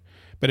will play.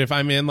 But if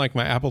I'm in like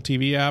my Apple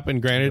TV app, and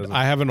granted,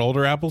 I have an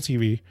older Apple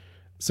TV,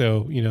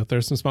 so, if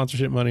there's some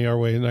sponsorship money our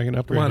way, and I can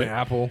upgrade Come on, it.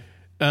 Apple.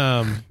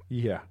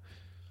 Yeah.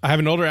 I have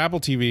an older Apple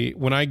TV.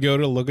 When I go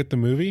to look at the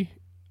movie,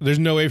 there's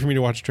no way for me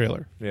to watch a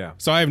trailer. Yeah.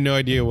 So I have no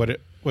idea what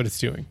it's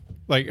doing.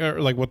 Like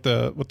what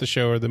the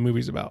show or the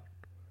movie's about.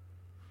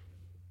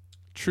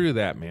 True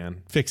that,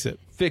 man. Fix it.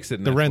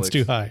 Netflix. The rent's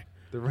too high.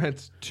 The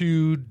rent's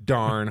too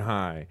darn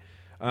high.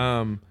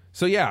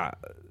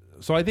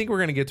 So I think we're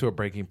going to get to a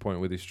breaking point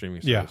with these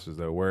streaming services,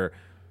 though, where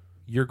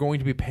you're going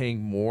to be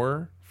paying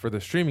more for the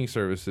streaming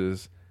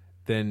services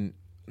than.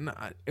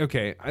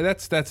 Okay,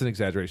 that's an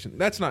exaggeration.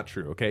 That's not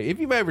true. Okay, if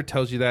anybody ever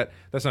tells you that,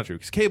 that's not true,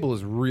 because cable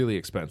is really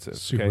expensive.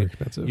 Super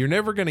expensive. You're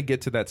never going to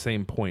get to that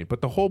same point.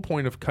 But the whole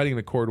point of cutting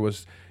the cord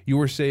was you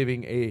were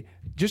saving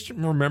just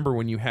remember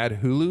when you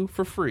had Hulu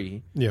for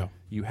free. Yeah.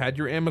 You had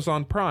your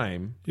Amazon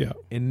Prime. Yeah.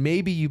 And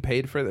maybe you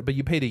paid for that, but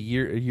you paid a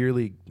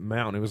yearly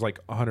amount. It was like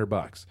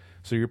 $100.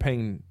 So you're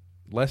paying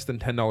less than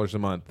 $10 a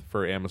month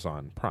for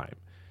Amazon Prime,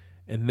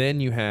 and then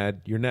you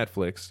had your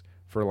Netflix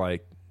for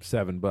like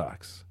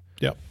 $7.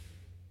 Yep.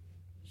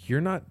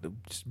 you're not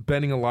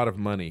spending a lot of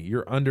money.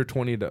 You're under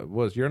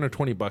you're under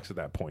 $20 at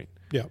that point.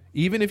 Yeah.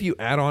 Even if you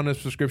add on a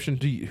subscription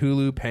to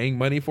Hulu, paying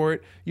money for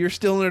it, you're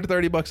still under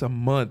 $30 a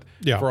month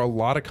for a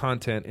lot of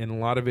content and a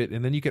lot of it.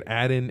 And then you could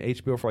add in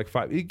HBO for like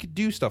 $5. You could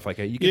do stuff like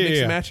that. You can mix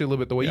and match it a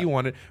little bit the way you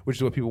want it, which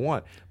is what people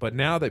want. But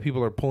now that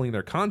people are pulling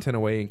their content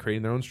away and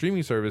creating their own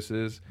streaming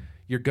services,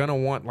 you're gonna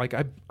want, like,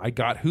 I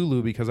got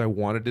Hulu because I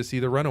wanted to see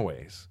The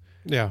Runaways.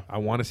 Yeah. I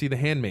want to see The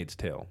Handmaid's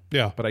Tale.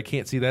 Yeah. But I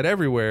can't see that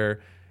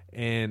everywhere.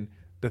 And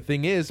the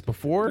thing is,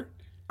 before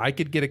I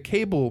could get a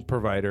cable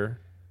provider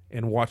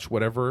and watch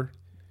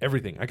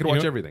everything. I could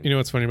watch everything. You know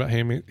what's funny about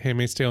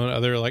Handmaid's Tale and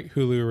other like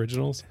Hulu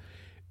originals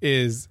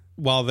is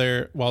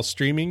while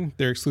streaming,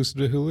 they're exclusive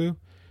to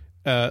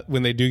Hulu.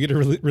 When they do get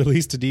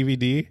released to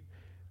DVD,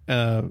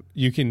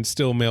 you can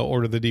still mail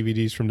order the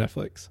DVDs from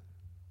Netflix.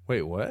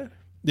 Wait, what?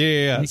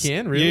 Yeah. You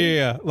can, really?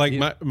 Yeah.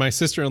 Like my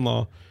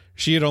sister-in-law,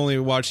 she had only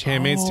watched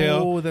Handmaid's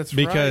Tale. Oh, that's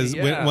because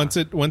right. Yeah.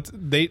 once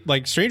they,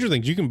 like, Stranger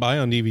Things, you can buy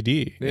on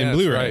DVD and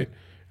Blu-ray.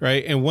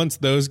 Right, and once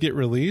those get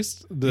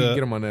released, you can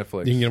get them on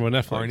Netflix. You can get them on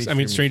Netflix. I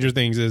mean, Stranger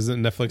Things is a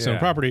Netflix-owned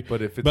property,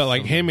 but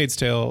like Handmaid's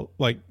Tale,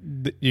 like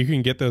you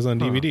can get those on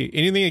DVD.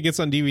 Anything that gets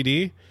on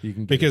DVD, you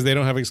can because they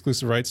don't have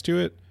exclusive rights to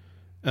it,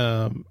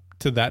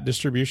 to that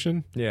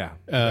distribution. Yeah,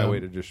 that way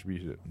to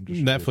distribute it.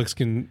 Netflix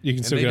you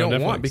can still get on Netflix. They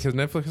don't want, because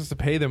Netflix has to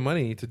pay them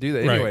money to do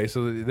that anyway,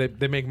 so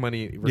they make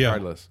money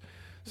regardless. Yeah.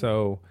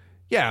 So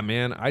yeah,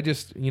 man, I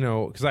just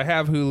because I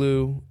have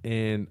Hulu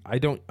and I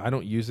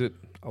don't use it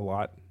a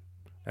lot.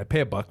 I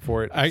pay $1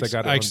 for it. I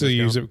actually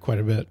use it quite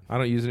a bit. I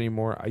don't use it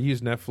anymore. I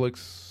use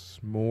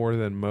Netflix more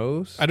than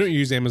most. I don't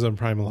use Amazon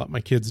Prime a lot. My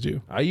kids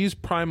do. I use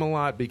Prime a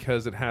lot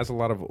because it has a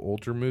lot of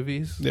older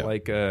movies,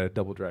 like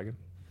Double Dragon,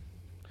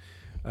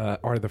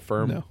 or The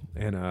Firm,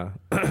 and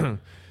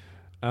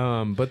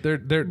but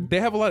they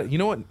have a lot. You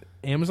know what?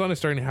 Amazon is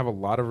starting to have a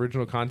lot of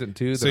original content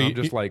too. That I'm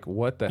just like,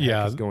 what the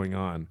heck is going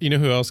on? You know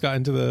who else got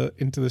into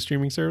the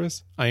streaming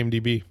service?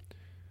 IMDb.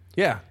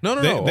 Yeah.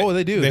 No.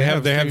 They do. They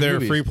have their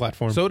movies. free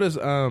platform. So does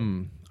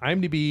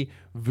IMDb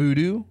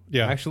Vudu.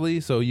 Yeah. Actually,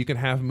 so you can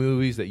have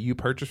movies that you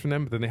purchase from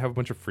them, but then they have a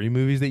bunch of free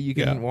movies that you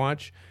can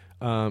watch.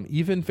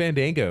 Even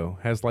Fandango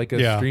has like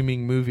a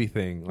streaming movie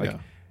thing. Like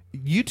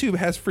YouTube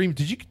has free.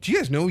 Do you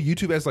guys know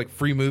YouTube has like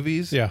free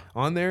movies?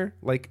 On there,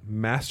 like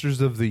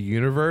Masters of the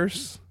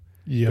Universe.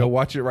 Yeah. Go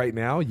watch it right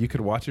now. You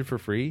could watch it for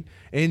free.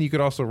 And you could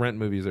also rent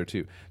movies there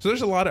too. So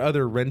there's a lot of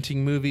other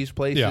renting movies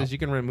places. Yeah. You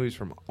can rent movies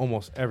from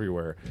almost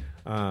everywhere.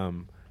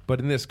 But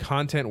in this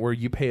content where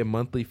you pay a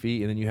monthly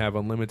fee and then you have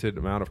unlimited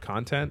amount of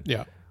content,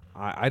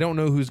 I don't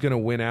know who's going to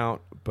win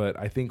out, but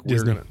I think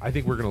we're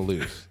gonna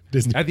lose.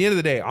 Disney. At the end of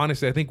the day,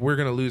 honestly, I think we're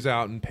going to lose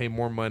out and pay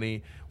more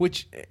money,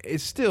 which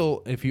is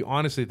still, if you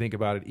honestly think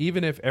about it,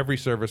 even if every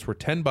service were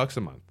 $10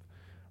 a month,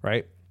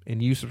 right?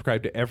 And you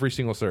subscribe to every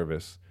single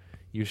service,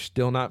 you're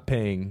still not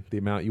paying the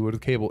amount you would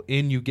with cable,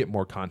 and you get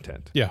more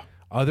content. Yeah.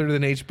 Other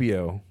than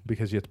HBO,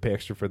 because you have to pay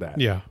extra for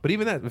that. Yeah. But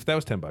even that, if that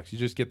was $10, you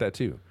just get that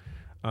too.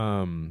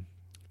 And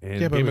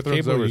but with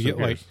cable,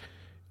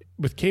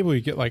 with cable, you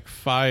get like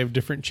 5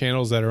 different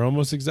channels that are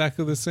almost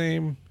exactly the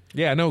same.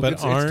 Yeah, no, but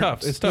it's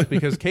tough. It's tough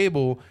because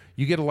cable,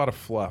 you get a lot of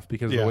fluff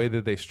because of the way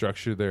that they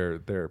structure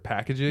their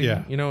packaging.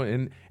 Yeah.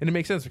 And it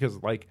makes sense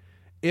because, like,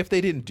 if they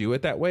didn't do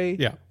it that way,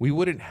 we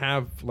wouldn't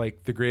have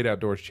like the Great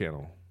Outdoors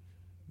channel.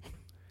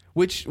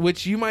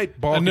 Which you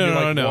might balk and be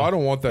like, well, I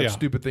don't want that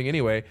stupid thing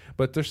anyway.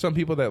 But there's some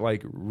people that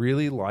like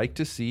really like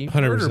to see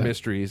 100%. Murder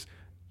mysteries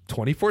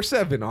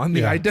 24/7 on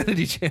the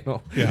Identity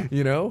channel.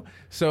 Yeah.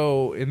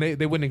 So, and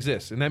they wouldn't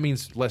exist, and that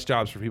means less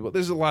jobs for people.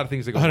 There's a lot of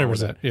things that go 100%. With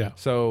that. Yeah.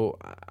 So,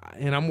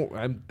 and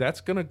I'm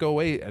that's gonna go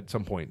away at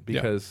some point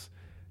because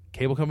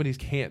cable companies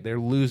can't. They're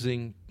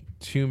losing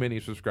too many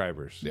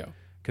subscribers. Yeah.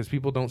 Because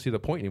people don't see the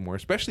point anymore.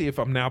 Especially if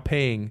I'm now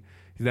paying.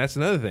 That's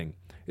another thing.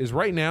 Is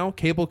right now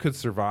cable could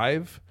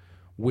survive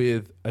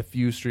with a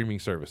few streaming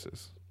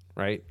services,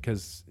 right?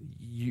 Because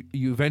you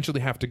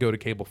eventually have to go to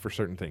cable for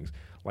certain things,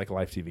 like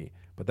live TV.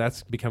 But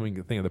that's becoming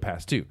a thing of the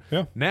past too.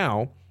 Yeah.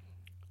 Now,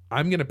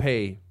 I'm going to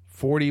pay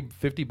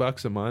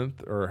 $40-$50 a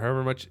month or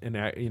however much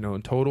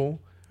in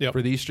total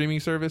for these streaming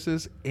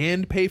services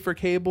and pay for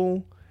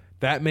cable.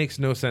 That makes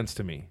no sense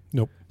to me.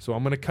 Nope. So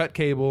I'm going to cut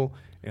cable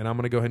and I'm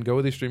going to go ahead and go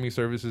with these streaming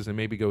services and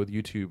maybe go with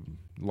YouTube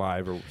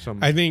Live or some.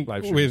 I think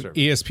live with service.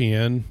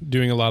 ESPN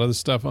doing a lot of the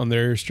stuff on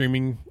their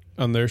streaming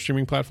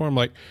platform,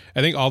 like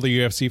I think all the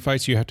UFC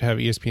fights you have to have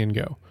ESPN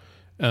Go,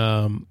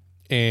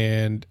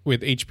 and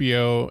with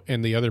HBO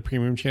and the other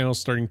premium channels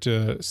starting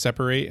to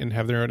separate and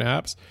have their own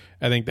apps,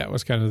 I think that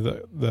was kind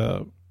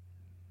of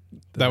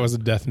that was a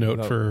death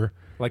note for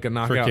like a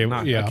knockout,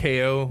 a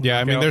KO. Yeah,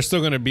 I mean they're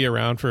still going to be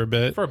around for a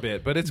bit, but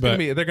they're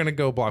going to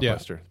go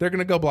Blockbuster. Yeah. They're going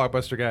to go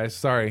Blockbuster, guys.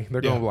 Sorry,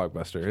 they're going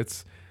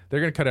Blockbuster. They're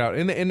going to cut it out.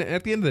 And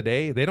at the end of the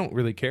day, they don't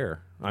really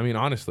care. I mean,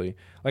 honestly,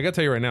 like I'll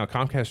tell you right now,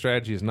 Comcast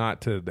strategy is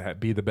not to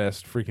be the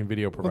best freaking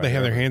video provider. Well, they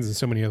have their hands in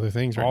so many other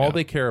things right now. All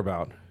they care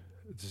about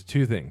is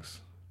 2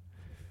 things.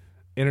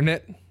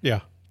 Internet.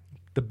 Yeah.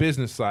 The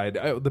business side.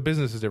 The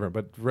business is different,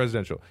 but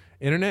residential.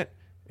 Internet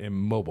and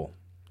mobile.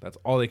 That's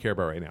all they care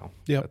about right now.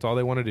 Yeah. That's all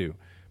they want to do.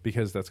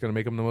 because that's going to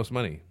make them the most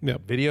money.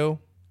 Yep. Video,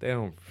 they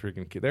don't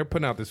freaking care. They're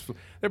putting out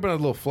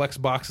little flex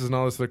boxes and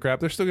all this other crap.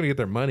 They're still going to get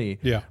their money.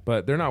 Yeah.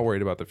 But they're not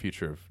worried about the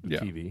future of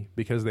TV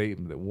because they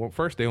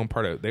own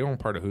part of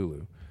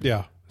Hulu.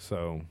 Yeah.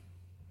 So,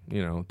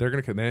 they're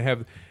going to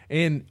have,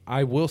 and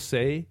I will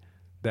say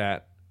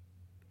that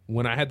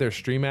when I had their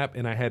stream app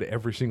and I had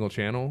every single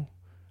channel,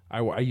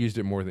 I used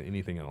it more than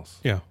anything else.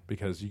 Yeah.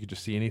 Because you could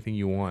just see anything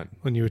you want.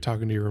 When you were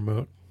talking to your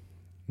remote.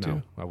 No,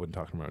 too. I wouldn't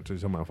talk about it.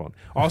 It's on my phone.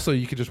 Also,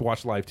 you could just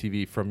watch live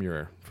TV from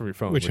your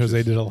phone, which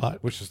Jose did a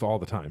lot, which is all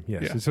the time.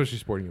 Yes, Yeah. especially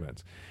sporting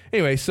events.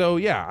 Anyway, so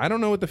yeah, I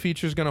don't know what the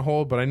future is going to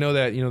hold, but I know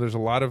that there's a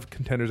lot of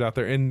contenders out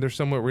there, and there's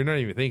somewhere we're not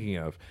even thinking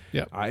of.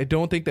 Yeah, I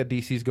don't think that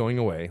DC is going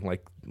away,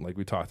 like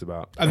we talked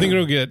about. I think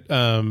it'll get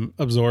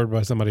absorbed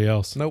by somebody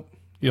else. Nope.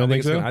 You don't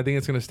think so? I think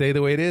it's going to stay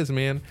the way it is,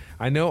 man.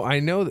 I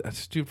know.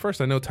 Dude,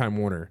 first, I know Time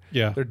Warner.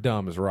 Yeah. They're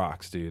dumb as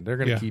rocks, dude. They're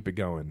going to keep it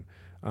going.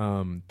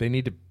 They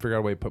need to figure out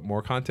a way to put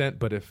more content.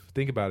 But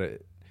think about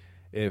it,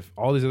 if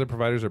all these other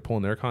providers are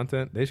pulling their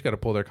content, they just got to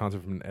pull their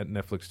content from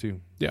Netflix too.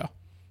 Yeah.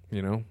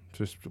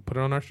 Just put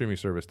it on our streaming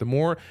service. The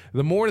more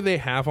they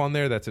have on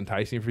there that's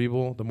enticing for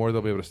people, the more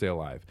they'll be able to stay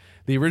alive.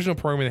 The original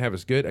programming they have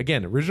is good.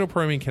 Again, original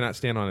programming cannot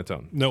stand on its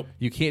own. Nope.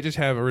 You can't just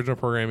have original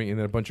programming and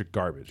then a bunch of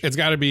garbage. It's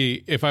got to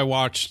be, if I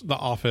watch The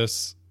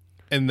Office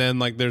and then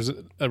like there's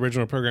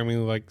original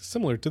programming like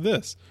similar to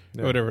this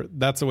or whatever,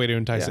 that's the way to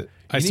entice it.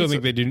 I still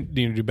think they need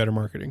to do better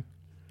marketing.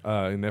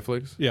 In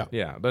Netflix? Yeah.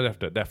 Yeah, they'd have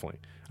to, definitely.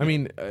 I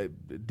mean,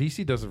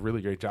 DC does a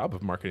really great job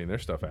of marketing their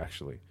stuff,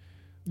 actually.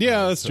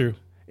 Yeah, that's true.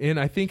 And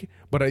I think,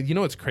 but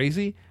what's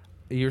crazy?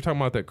 You were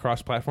talking about that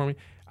cross-platforming.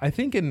 I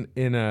think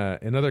in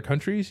other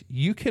countries,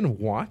 you can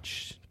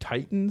watch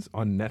Titans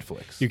on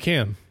Netflix. You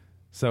can.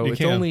 So it's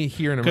only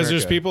here in America. Because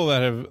there's people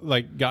that have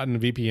like gotten a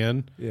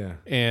VPN,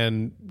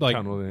 and like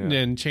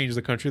and changed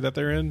the country that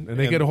they're in, and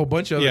they get a whole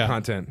bunch of other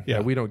content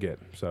that we don't get.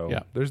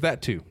 So there's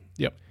that too.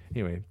 Yep.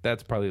 Anyway,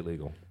 that's probably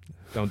illegal.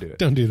 Don't do it.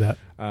 Don't do that.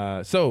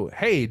 So,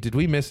 hey, did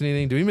we miss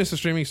anything? Did we miss a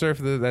streaming surf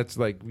that's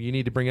like you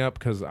need to bring up?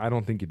 Because I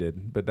don't think you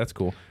did, but that's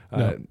cool.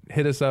 No.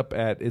 Hit us up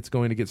at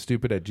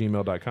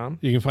itsgoingtogetstupid@gmail.com.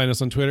 You can find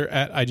us on Twitter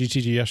at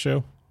IGTGS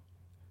Show.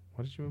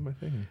 Why did you move my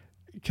thing?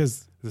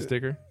 Because the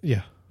sticker?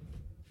 Yeah.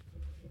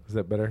 Is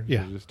that better?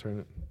 Yeah. Just turn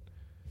it.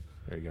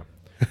 There you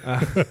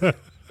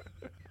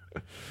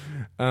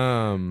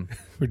go.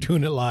 We're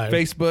doing it live.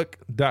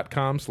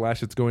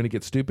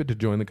 Facebook.com/itsgoingtogetstupid to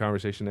join the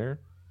conversation there.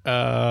 What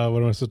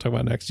am I supposed to talk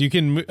about next? You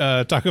can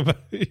talk about.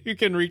 You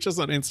can reach us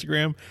on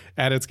Instagram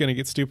at It's Gonna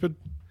Get Stupid.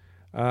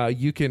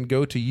 You can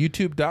go to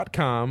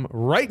YouTube.com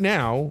right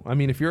now. I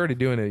mean, if you're already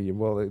doing it,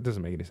 well, it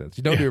doesn't make any sense.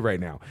 You don't do it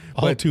right now.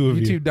 All but two of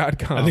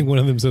YouTube.com. I think one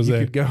of them's Jose. You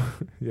could go.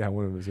 Yeah,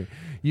 one of them.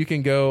 You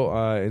can go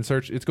and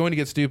search. It's Going to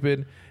Get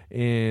Stupid,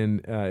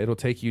 and it'll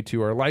take you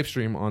to our live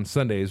stream on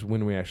Sundays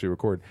when we actually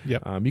record.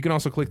 Yep. You can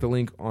also click the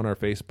link on our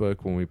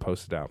Facebook when we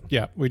post it out.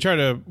 Yeah, we try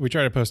to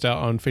post out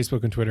on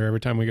Facebook and Twitter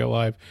every time we go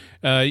live,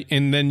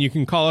 and then you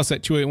can call us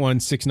at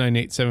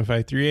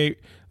 281-698-7538.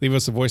 Leave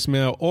us a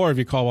voicemail, or if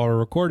you call while we're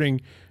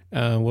recording,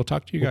 we'll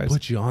talk to you guys. We'll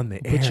put you on the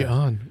air. Put you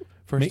on.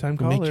 First time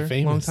caller, make you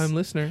famous. long time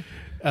listener.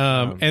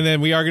 And then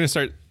we are going to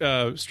start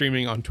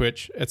streaming on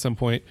Twitch at some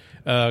point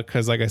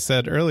because, like I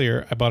said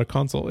earlier, I bought a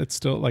console. It's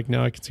still like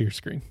now I can see your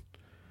screen.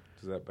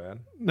 Is that bad?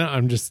 No,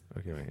 I'm just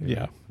okay.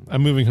 Yeah,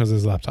 I'm moving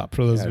Jose's laptop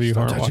for those of you who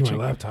aren't watching.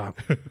 My laptop.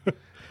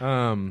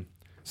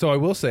 So I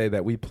will say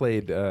that we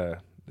played. This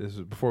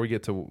is before we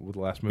get to the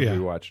last movie we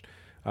watched.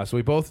 So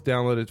we both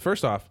downloaded.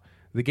 First off,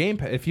 the Game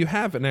Pass. If you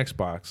have an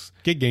Xbox,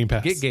 get Game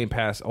Pass. Get Game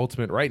Pass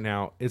Ultimate right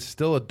now. It's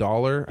still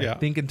 $1. Yeah. I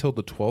think until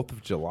the 12th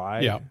of July.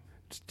 Yeah.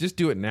 Just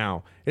do it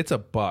now. It's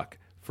 $1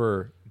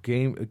 for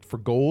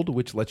Gold,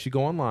 which lets you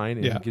go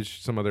online and gives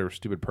you some other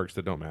stupid perks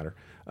that don't matter.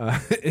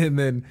 And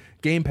then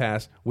Game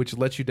Pass, which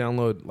lets you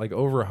download like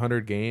over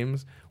 100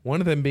 games.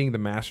 One of them being the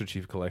Master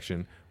Chief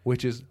Collection,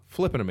 which is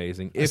flipping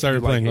amazing. I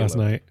started playing last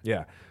night.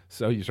 Yeah.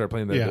 So you start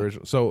playing the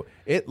original. So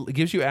it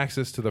gives you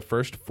access to the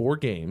first 4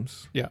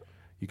 games. Yeah.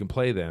 You can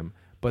play them.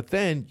 But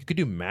then you could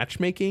do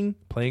matchmaking,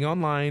 playing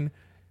online,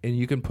 and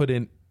you can put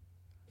in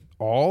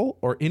all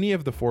or any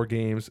of the 4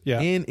 games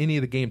in any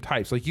of the game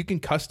types. Like you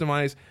can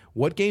customize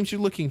what games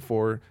you're looking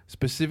for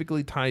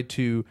specifically tied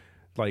to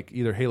like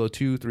either Halo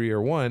 2, 3,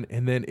 or 1,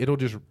 and then it'll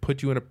just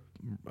put you in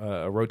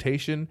a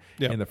rotation.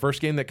 Yep. And the first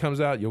game that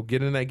comes out, you'll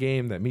get in that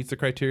game that meets the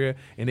criteria,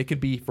 and it could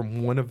be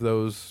from one of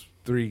those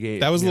 3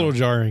 games. That was a little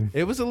jarring.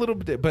 It was a little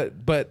bit,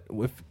 but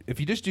if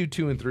you just do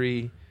 2 and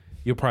 3,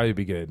 you'll probably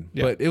be good.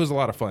 Yeah. But it was a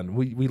lot of fun.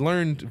 We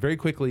learned very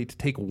quickly to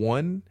take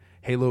one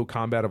Halo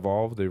Combat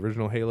Evolved, the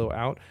original Halo,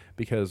 out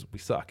because we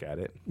suck at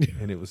it,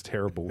 and it was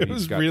terrible. It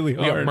was really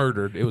hard. We got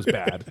murdered. It was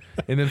bad.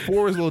 And then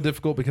 4 was a little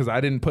difficult because I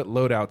didn't put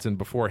loadouts in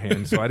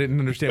beforehand, so I didn't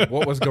understand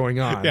what was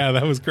going on. Yeah,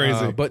 that was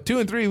crazy. But 2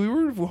 and 3, we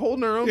were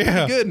holding our own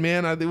pretty good,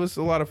 man. It was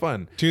a lot of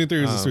fun. 2 and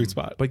 3 was a sweet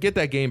spot. But get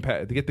that Game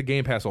Pass. Get the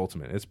Game Pass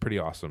Ultimate. It's pretty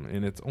awesome,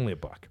 and it's only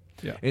 $1.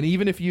 Yeah. And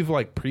even if you've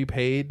like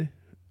prepaid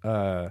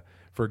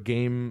for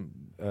game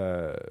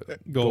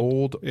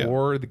Gold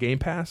or the Game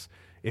Pass,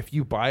 if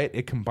you buy it,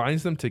 it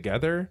combines them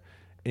together,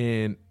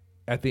 and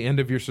at the end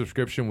of your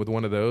subscription with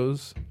one of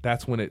those,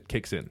 that's when it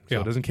kicks in.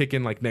 So it doesn't kick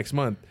in like next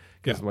month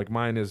because like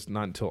mine is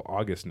not until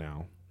August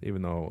now,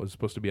 even though it was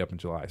supposed to be up in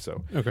July.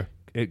 So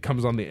it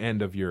comes on the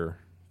end of your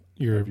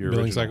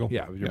billing cycle.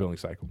 Yeah, your billing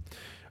cycle.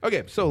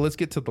 Okay, so let's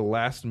get to the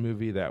last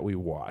movie that we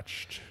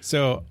watched.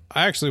 So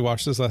I actually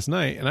watched this last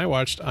night, and I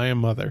watched I Am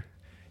Mother.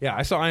 Yeah,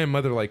 I saw I Am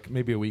Mother like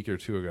maybe a week or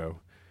two ago.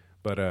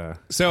 But I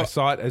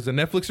saw it as a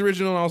Netflix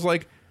original, and I was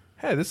like,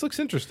 hey, this looks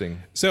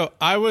interesting. So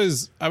I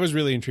was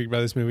really intrigued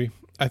by this movie.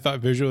 I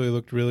thought visually it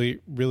looked really,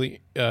 really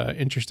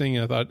interesting.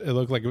 I thought it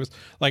looked like it was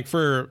like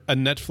for a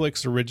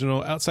Netflix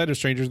original outside of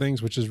Stranger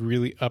Things, which is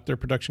really up their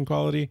production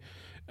quality.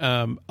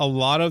 A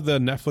lot of the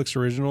Netflix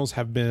originals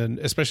have been,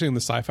 especially in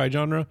the sci-fi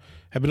genre,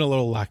 have been a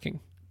little lacking,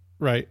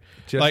 right?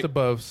 Just like,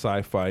 above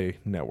Sci-Fi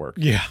Network.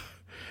 Yeah.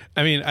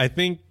 I mean, I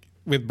think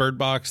with Bird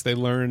Box, they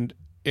learned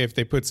if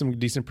they put some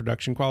decent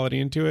production quality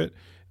into it,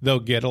 they'll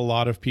get a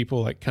lot of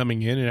people like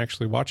coming in and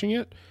actually watching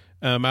it.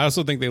 I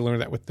also think they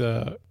learned that with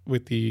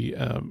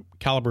the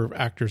caliber of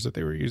actors that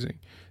they were using.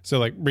 So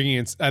like bringing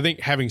in, I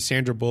think having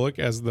Sandra Bullock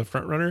as the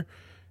front runner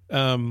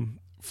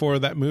for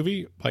that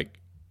movie, like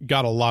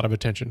got a lot of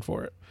attention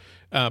for it.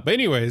 But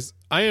anyways,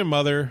 I Am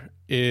Mother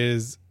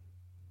is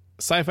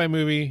a sci-fi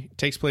movie,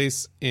 takes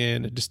place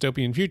in a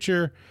dystopian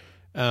future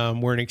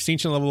where an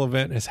extinction level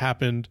event has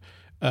happened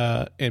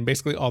and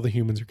basically all the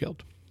humans are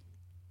killed.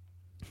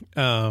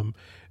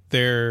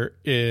 There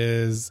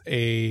is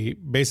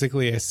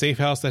basically a safe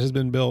house that has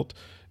been built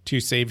to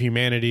save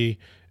humanity,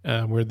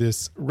 where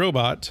this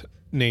robot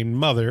named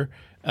Mother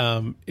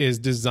is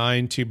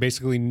designed to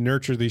basically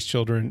nurture these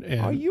children.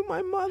 And, are you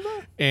my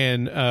mother?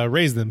 And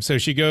raise them. So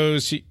she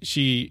goes,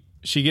 she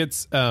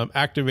gets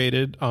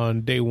activated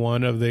on day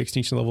one of the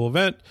extinction level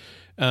event,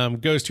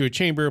 goes to a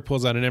chamber,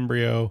 pulls out an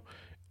embryo,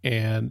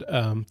 and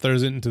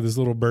throws it into this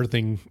little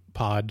birthing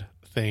pod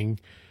thing.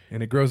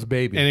 And it grows a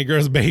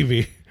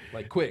baby.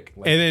 Like quick.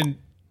 And then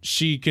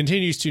she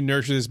continues to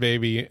nurture this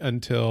baby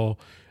until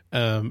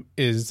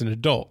is an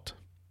adult,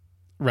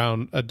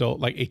 round adult,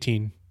 like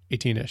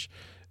 18-ish,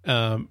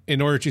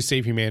 in order to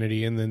save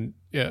humanity. And then,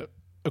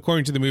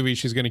 according to the movie,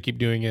 she's going to keep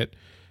doing it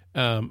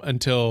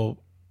until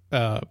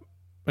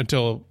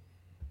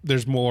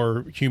there's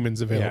more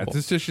humans available.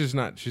 Yeah, she's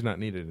not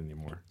needed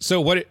anymore.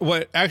 So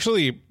what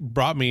actually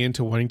brought me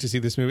into wanting to see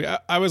this movie,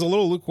 I was a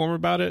little lukewarm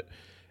about it.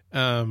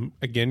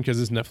 Again,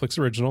 because it's Netflix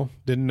original,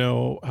 didn't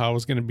know how it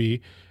was going to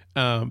be.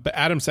 But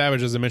Adam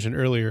Savage, as I mentioned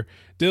earlier,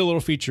 did a little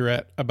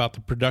featurette about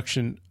the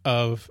production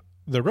of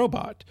the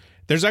robot.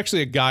 There's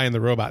actually a guy in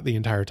the robot the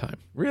entire time.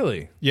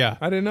 Really? Yeah.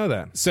 I didn't know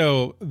that.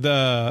 So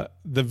the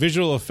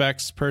visual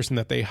effects person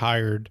that they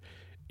hired,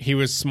 he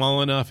was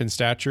small enough in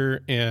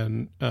stature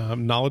and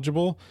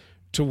knowledgeable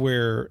to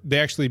where they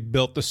actually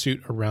built the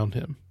suit around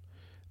him.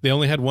 They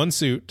only had one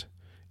suit.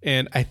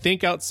 And I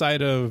think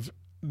outside of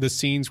the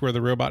scenes where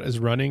the robot is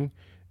running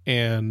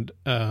and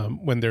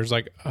when there's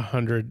like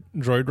 100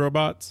 droid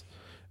robots,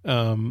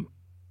 the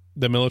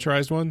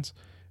militarized ones,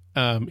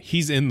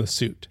 he's in the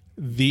suit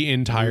the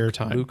entire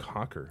time. Luke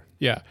Hawker.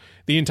 Yeah,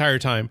 the entire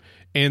time.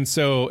 And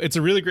so it's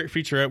a really great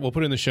featurette. We'll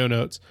put it in the show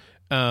notes.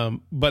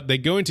 But they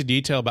go into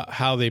detail about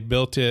how they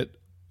built it,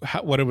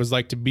 what it was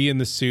like to be in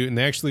the suit, and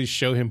they actually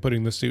show him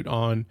putting the suit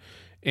on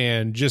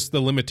and just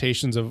the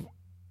limitations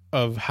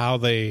of how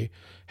they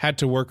had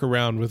to work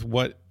around with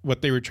what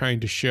they were trying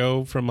to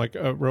show from like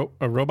a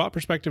robot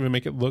perspective and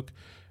make it look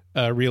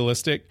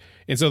realistic.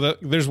 And so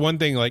there's one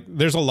thing, like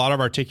there's a lot of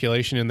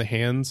articulation in the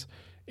hands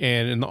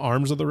and in the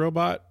arms of the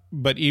robot,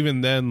 but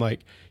even then,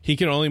 like he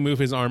can only move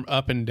his arm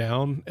up and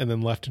down and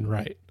then left and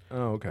right.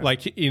 Oh, okay.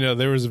 Like, you know,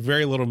 there was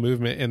very little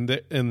movement,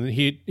 and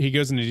he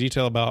goes into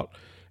detail about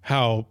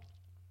how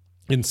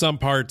in some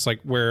parts, like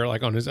where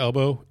like on his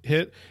elbow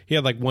hit, he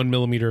had like 1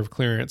 millimeter of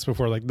clearance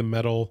before like the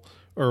metal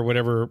or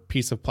whatever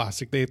piece of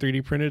plastic they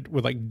 3D printed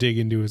would like dig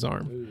into his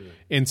arm. Ooh.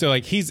 And so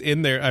like he's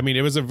in there. I mean,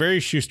 it was a very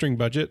shoestring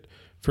budget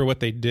for what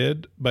they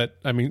did, but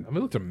I mean, it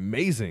looked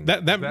amazing.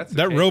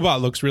 That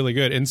robot looks really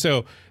good. And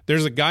so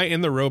there's a guy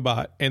in the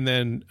robot, and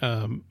then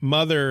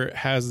Mother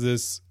has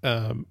this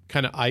kind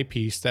of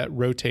eyepiece that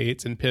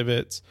rotates and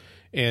pivots,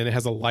 and it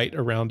has a light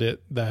around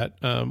it that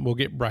will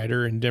get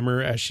brighter and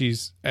dimmer as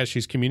she's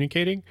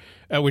communicating,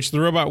 which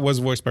the robot was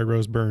voiced by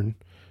Rose Byrne,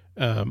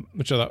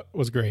 which I thought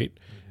was great.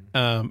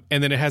 And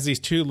then it has these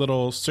two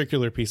little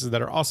circular pieces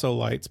that are also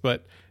lights,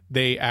 but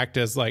they act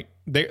as like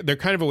they're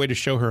kind of a way to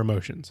show her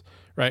emotions,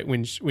 right?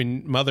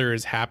 When Mother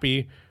is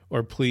happy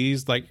or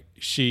pleased, like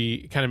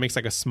she kind of makes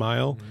like a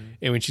smile,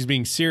 and when she's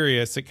being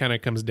serious, it kind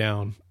of comes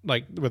down,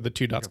 like where the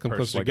two dots come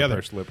closer together.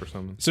 Like a lip or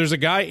something. So there's a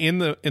guy in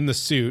the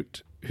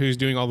suit who's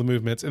doing all the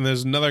movements, and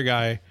there's another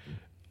guy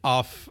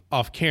off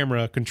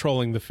camera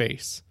controlling the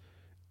face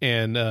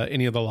and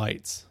any of the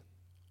lights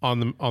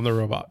on the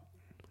robot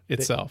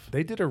itself.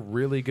 They did a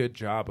really good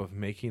job of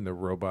making the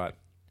robot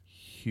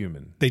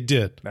human. They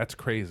did. That's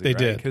crazy. They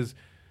did. Because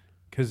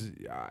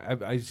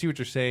I see what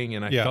you're saying,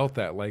 and I felt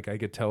that. Like I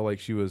could tell, like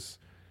she was,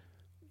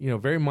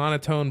 very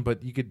monotone, but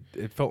it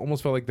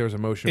almost felt like there was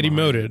emotion. It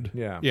emoted.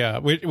 Yeah. Yeah.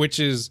 Which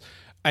is,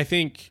 I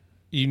think,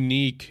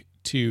 unique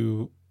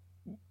to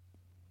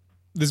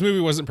this movie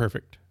wasn't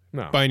perfect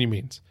No. by any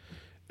means.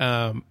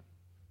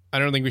 I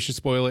don't think we should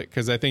spoil it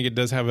because I think it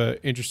does have an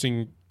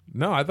interesting.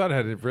 No, I thought it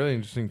had a really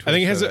interesting twist. I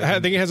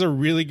think it has a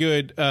really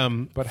good.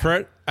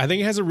 I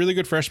think it has a really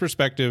good fresh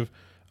perspective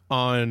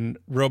on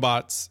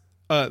robots,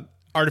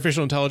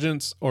 artificial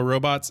intelligence, or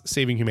robots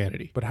saving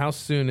humanity. But how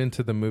soon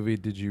into the movie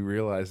did you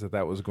realize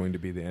that was going to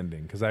be the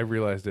ending? Because I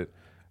realized it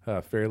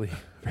fairly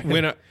in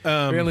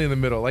the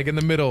middle. Like in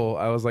the middle,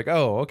 I was like,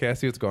 "Oh, okay, I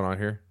see what's going on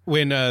here."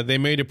 When they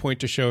made a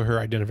point to show her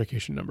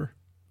identification number.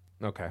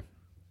 Okay.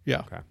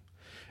 Yeah. Okay.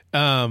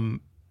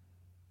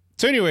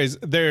 So, anyways,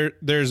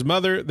 there's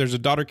mother, there's a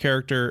daughter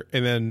character,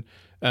 and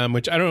then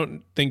which I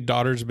don't think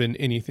daughter's been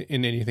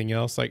in anything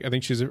else. Like I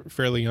think she's a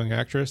fairly young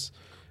actress.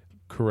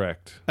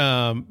 Correct.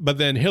 But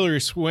then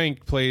Hilary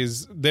Swank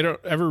plays. They don't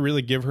ever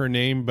really give her a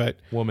name, but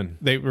Woman.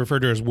 They refer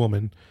to her as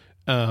Woman.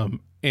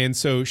 And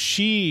so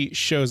she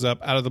shows up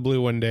out of the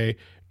blue one day.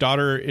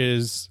 Daughter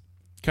is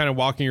kind of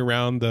walking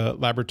around the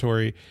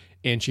laboratory,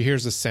 and she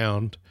hears a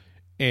sound,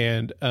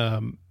 and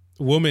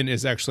Woman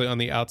is actually on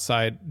the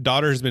outside.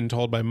 Daughter's been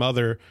told by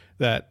mother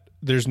that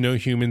there's no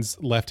humans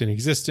left in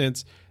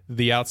existence.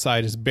 The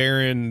outside is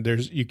barren.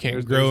 You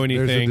can't grow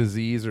anything. There's a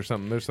disease or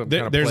something. There's some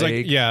kind of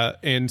plague.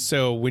 And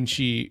so when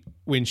she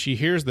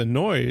hears the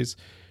noise,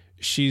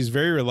 she's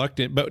very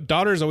reluctant. But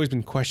daughter's always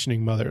been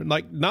questioning mother,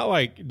 like not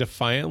like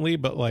defiantly,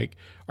 but like,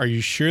 are you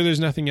sure there's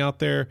nothing out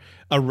there?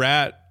 A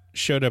rat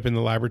showed up in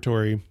the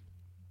laboratory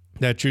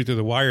that chewed through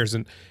the wires,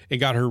 and it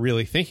got her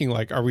really thinking.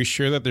 Like, are we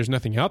sure that there's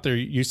nothing out there?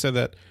 You said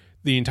that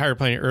the entire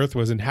planet Earth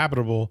was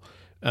inhabitable,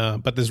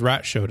 but this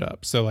rat showed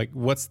up. So like,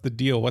 what's the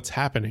deal? What's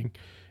happening?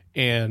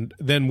 And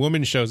then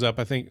Woman shows up,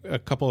 I think a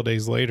couple of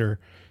days later,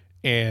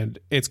 and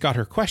it's got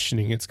her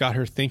questioning. It's got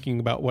her thinking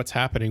about what's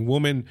happening.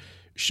 Woman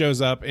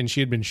shows up, and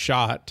she had been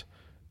shot,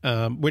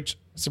 which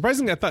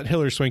surprisingly, I thought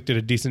Hilary Swank did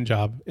a decent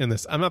job in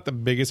this. I'm not the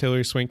biggest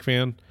Hilary Swank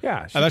fan.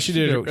 Yeah, I thought she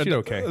did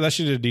okay. I thought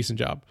she did a decent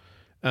job.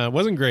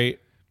 Wasn't great.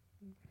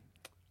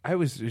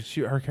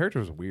 Her character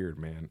was weird,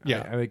 man.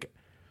 Yeah.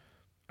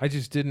 I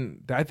just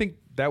didn't. I think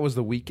that was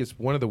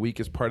one of the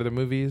weakest part of the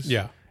movies.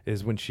 Yeah.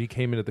 Is when she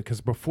came into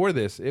because before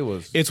this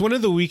it's one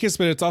of the weakest,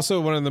 but it's also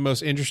one of the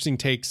most interesting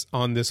takes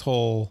on this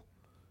whole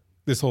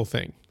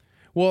thing.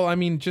 Well, I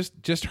mean,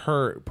 just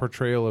her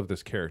portrayal of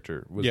this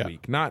character was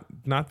weak. Not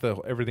the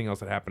everything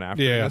else that happened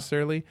after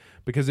necessarily,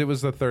 because it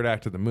was the third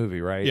act of the movie,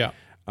 right? Yeah.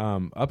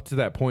 Up to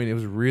that point, it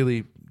was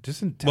really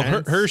just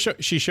intense. Well,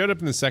 she showed up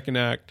in the second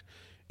act,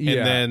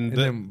 and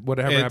then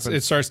whatever happens,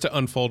 it starts to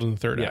unfold in the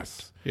third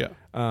act. Yeah.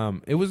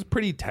 It was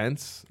pretty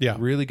tense. Yeah.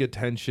 Really good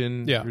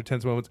tension. Yeah. Really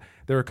tense moments.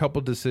 There were a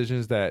couple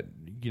decisions that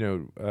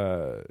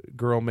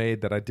girl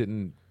made that I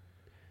didn't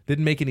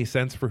make any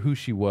sense for who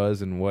she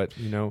was and what.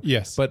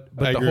 Yes. But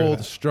the whole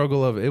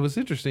struggle of it was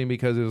interesting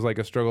because it was like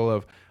a struggle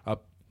of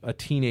a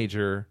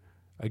teenager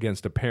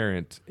against a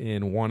parent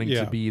in wanting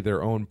to be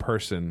their own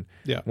person,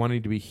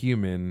 wanting to be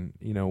human.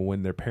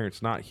 When their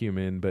parent's not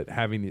human, but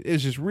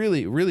it's just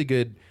really, really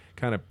good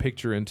kind of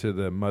picture into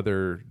the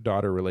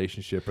mother-daughter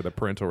relationship or the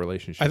parental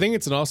relationship. I think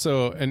it's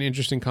also an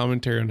interesting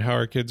commentary on how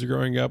our kids are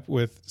growing up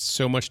with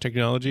so much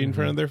technology in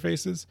front of their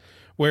faces,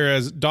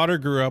 whereas daughter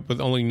grew up with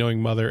only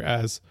knowing mother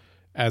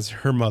as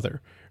her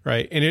mother,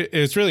 right? And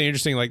it's really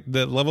interesting, like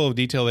the level of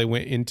detail they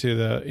went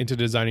into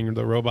designing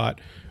the robot.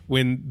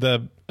 When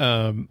the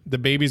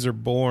babies are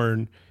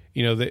born,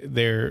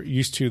 they're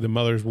used to the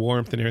mother's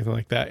warmth and everything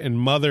like that. And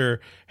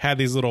mother had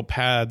these little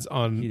pads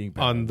on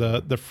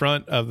the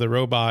front of the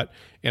robot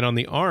and on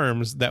the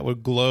arms that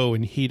would glow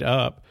and heat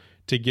up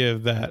to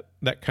give that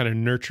kind of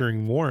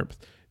nurturing warmth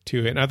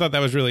to it. And I thought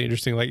that was really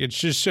interesting. Like, it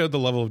just showed the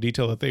level of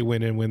detail that they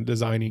went in when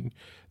designing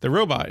the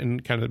robot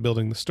and kind of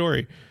building the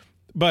story.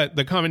 But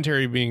the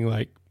commentary being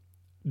like,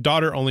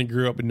 daughter only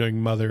grew up knowing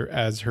mother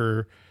as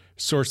her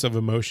source of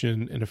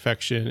emotion and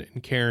affection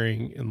and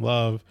caring and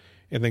love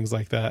and things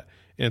like that.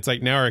 And it's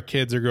like now our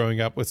kids are growing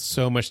up with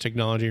so much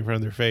technology in front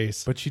of their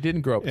face. But she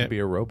didn't grow up to be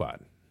a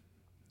robot.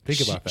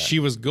 Think about that. She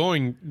was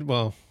going,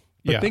 well,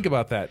 but think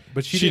about that.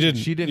 But she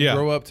didn't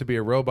grow up to be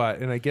a robot.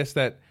 And I guess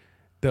that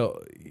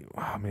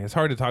it's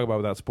hard to talk about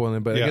without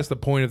spoiling, but I guess the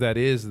point of that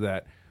is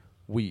that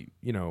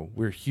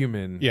we're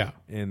human. Yeah.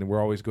 And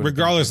we're always going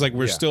regardless,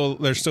 to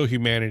there's still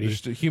humanity.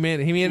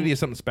 Humanity is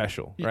something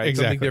special, right?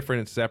 Exactly. Something different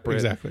and separate.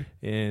 Exactly.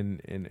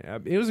 And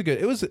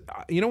it was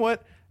you know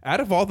what? Out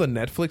of all the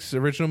Netflix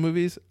original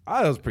movies, I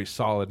thought it was pretty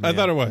solid, man. I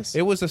thought it was.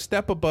 It was a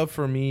step above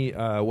for me,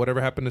 Whatever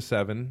Happened to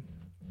Seven,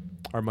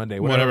 or Monday.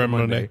 Whatever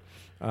Monday.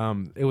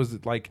 It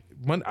was like,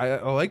 I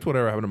liked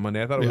Whatever Happened to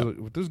Monday. I thought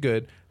it was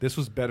good. This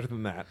was better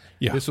than that.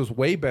 Yeah. This was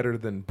way better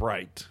than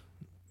Bright,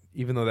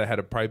 even though that had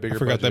a probably bigger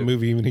budget. I forgot that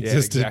movie even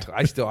existed. Yeah,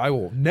 exactly. I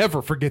will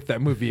never forget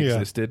that movie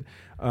existed.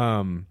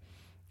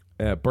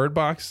 Bird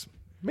Box,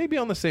 maybe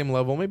on the same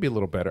level, maybe a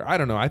little better. I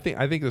don't know. I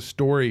think the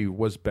story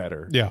was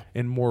better,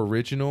 and more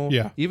original.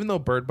 Yeah. Even though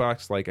Bird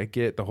Box, like, I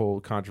get the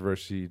whole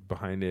controversy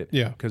behind it.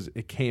 Yeah. Because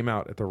it came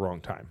out at the wrong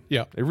time.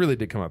 Yeah. It really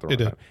did come out at the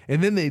wrong time.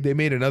 And then they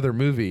made another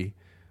movie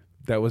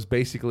that was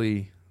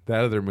basically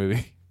that other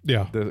movie.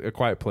 Yeah. A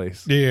Quiet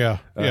Place. Yeah.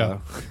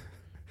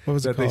 What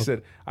was it that called?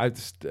 they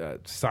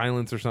said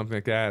silence or something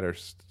like that, or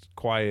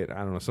quiet. I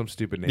don't know, some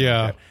stupid name.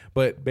 Yeah. Like that.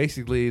 But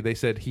basically, they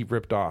said he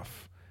ripped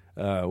off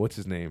what's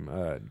his name,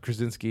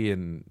 Krasinski,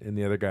 and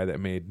the other guy that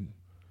made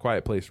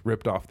Quiet Place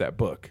ripped off that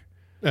book.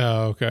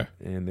 Oh, okay.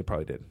 And they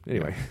probably did.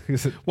 Anyway.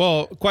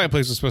 Well, Quiet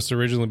Place was supposed to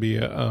originally be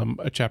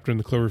a chapter in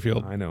the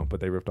Cloverfield. I know,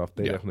 but they ripped off.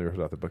 They definitely ripped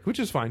off the book, which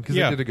is fine because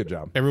Yeah. they did a good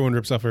job. Everyone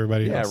rips off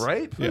everybody Yeah, else.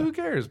 right? Yeah. Who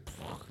cares?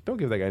 Don't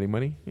give that guy any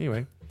money.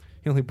 Anyway,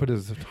 he only put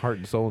his heart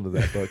and soul into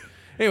that book.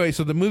 Anyway,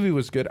 so the movie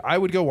was good. I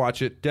would go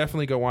watch it.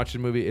 Definitely go watch the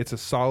movie. It's a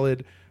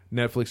solid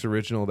Netflix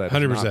original that's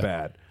 100%. not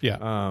bad.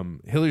 Yeah.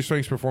 Hilary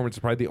Swank's performance is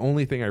probably the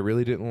only thing I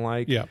really didn't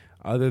like. Yeah.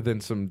 Other than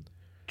some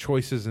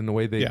choices in the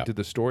way they did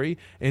the story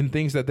and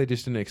things that they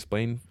just didn't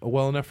explain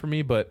well enough for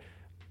me, but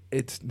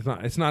it's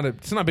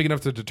not big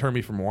enough to deter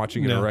me from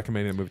watching it or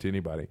recommending the movie to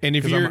anybody. And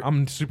if you're,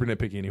 I'm super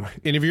nitpicky anyway.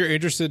 And if you're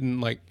interested in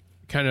like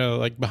kind of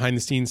like behind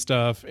the scenes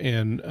stuff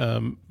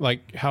and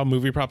like how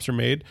movie props are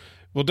made,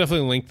 we'll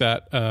definitely link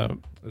that.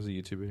 There's a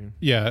YouTuber here.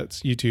 Yeah,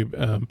 it's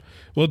YouTube.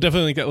 We'll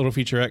definitely link that little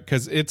featurette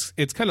because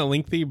it's kind of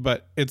lengthy,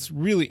 but it's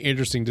really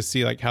interesting to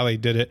see like how they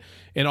did it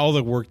and all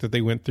the work that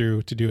they went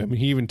through to do it. I mean,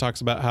 he even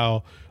talks about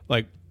how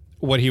like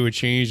what he would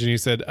change, and he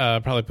said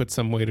probably put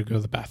some way to go to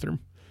the bathroom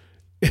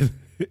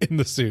in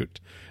the suit,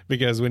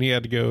 because when he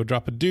had to go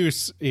drop a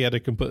deuce, he had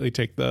to completely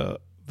take the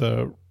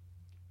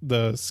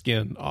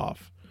skin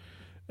off,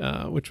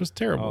 which was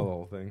terrible. Oh, the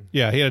whole thing.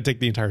 Yeah, he had to take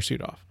the entire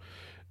suit off.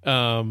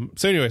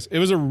 So anyways, it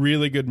was a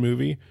really good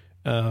movie.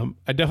 I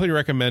definitely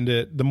recommend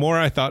it. The more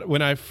I thought,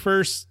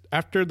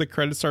 after the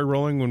credits started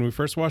rolling, when we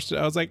first watched it,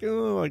 I was like,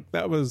 oh, like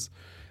there was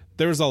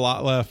a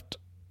lot left,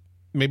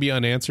 maybe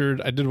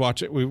unanswered. I did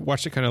watch it. We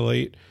watched it kind of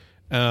late.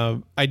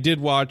 I did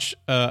watch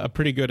a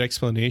pretty good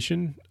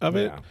explanation of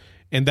it,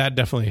 and that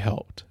definitely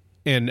helped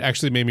and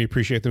actually made me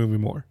appreciate the movie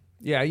more.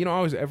 Yeah,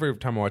 every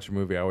time I watch a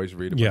movie, I always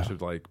read a bunch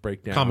of like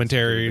breakdowns,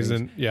 commentaries,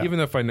 and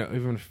even if I know,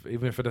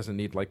 even if it doesn't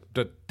need like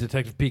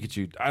Detective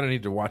Pikachu, I don't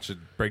need to watch a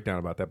breakdown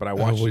about that. But I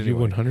watched it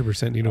anyway. You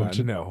 100% need to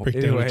watch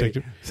breakdown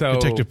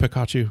Detective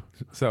Pikachu.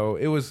 So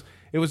it was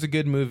a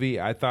good movie.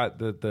 I thought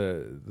that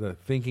the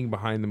thinking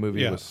behind the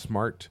movie was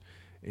smart,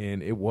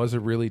 and it was a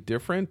really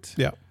different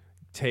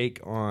take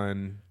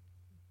on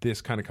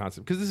this kind of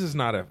concept, because this is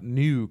not a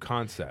new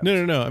concept.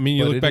 No. I mean,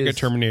 you look back at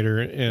Terminator,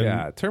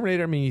 and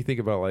Terminator. I mean, you think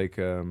about like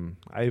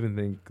I even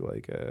think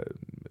like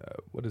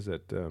what is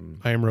it?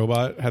 I Am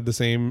Robot had a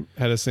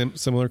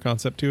similar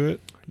concept to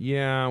it.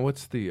 Yeah,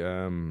 what's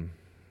the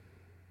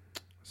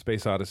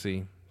Space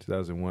Odyssey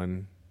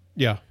 2001?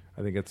 Yeah,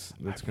 I think it's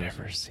I've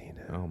never seen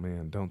it. Oh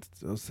man, don't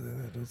say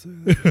that. Don't say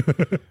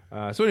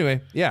that. So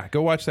anyway, yeah,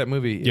 go watch that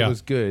movie. It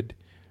was good.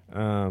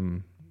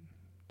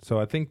 So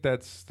I think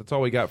that's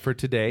all we got for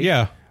today.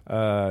 Yeah.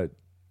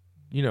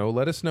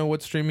 Let us know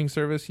what streaming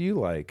service you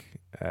like,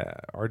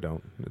 or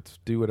don't. Let's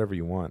do whatever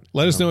you want.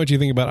 Let us know what you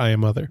think about I Am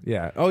Mother.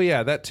 Yeah. Oh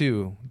yeah, that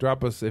too.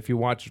 Drop us if you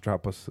watch.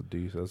 Drop us a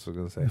deuce. That's what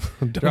I was gonna say.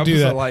 Don't do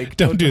that. Like.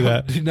 Don't do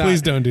that.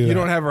 Please don't do that. You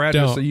don't have our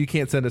address, so you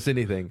can't send us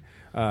anything.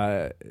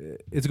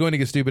 It's going to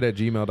get stupid at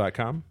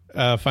gmail.com.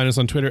 Find us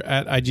on Twitter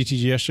at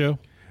IGTGS Show.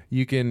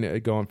 You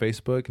can go on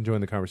Facebook and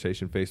join the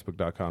conversation,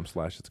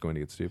 facebook.com/It's Going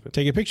to Get Stupid.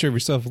 Take a picture of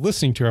yourself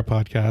listening to our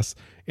podcast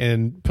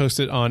and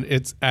post it on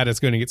It's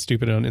Going to Get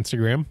Stupid on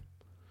Instagram.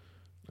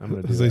 I'm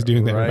going to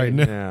do that right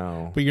now.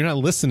 now. But you're not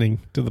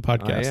listening to the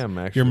podcast. I am,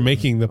 actually. You're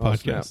making the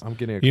podcast. Snap. I'm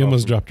getting a call. You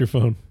almost dropped your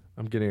phone.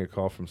 I'm getting a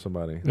call from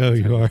somebody. Oh,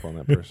 you are. On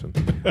that person.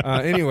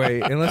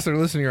 Anyway, unless they're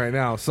listening right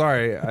now,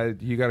 sorry,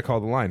 you got to call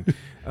the line.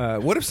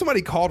 What if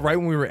somebody called right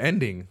when we were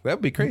ending? That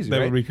would be crazy.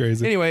 That would be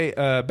crazy. Anyway,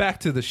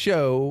 back to the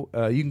show.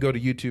 You can go to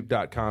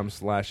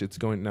youtube.com/It's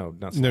Going. No,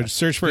 not slash. No,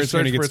 search for It's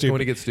Going to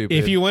Get Stupid.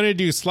 If you want to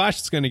do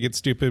 /It's Going to Get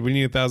Stupid, we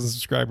need 1,000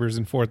 subscribers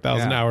and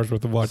 4,000 hours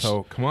worth of watch.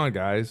 So come on,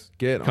 guys,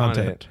 get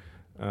content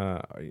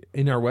on it.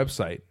 In our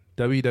website,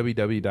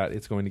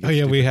 www.itsgoingtogetstupid.com. Oh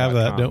yeah, we have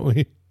that, don't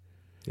we?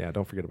 Yeah,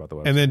 don't forget about the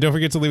website. And then don't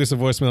forget to leave us a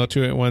voicemail at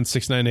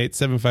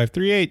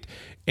 281-698-7538.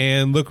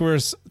 And look for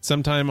us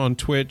sometime on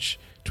Twitch,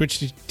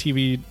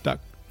 twitch.tv/It's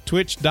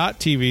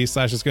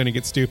Going to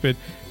Get Stupid.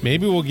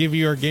 Maybe we'll give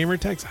you our gamer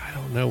tags. I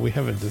don't know. We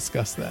haven't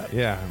discussed that.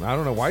 Yeah, I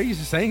don't know. Why are you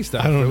saying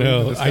stuff? I don't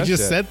know. I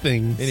just said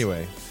things.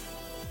 Anyway.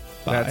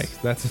 Bye.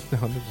 That's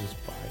no, just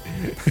bye.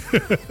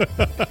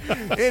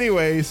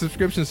 Anyway,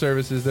 subscription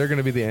services, they're going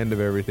to be the end of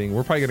everything.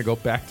 We're probably going to go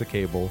back to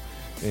cable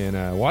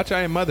and watch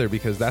I Am Mother,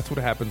 because that's what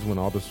happens when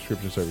all the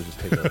subscription services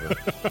take over.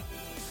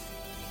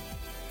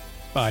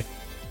 Bye.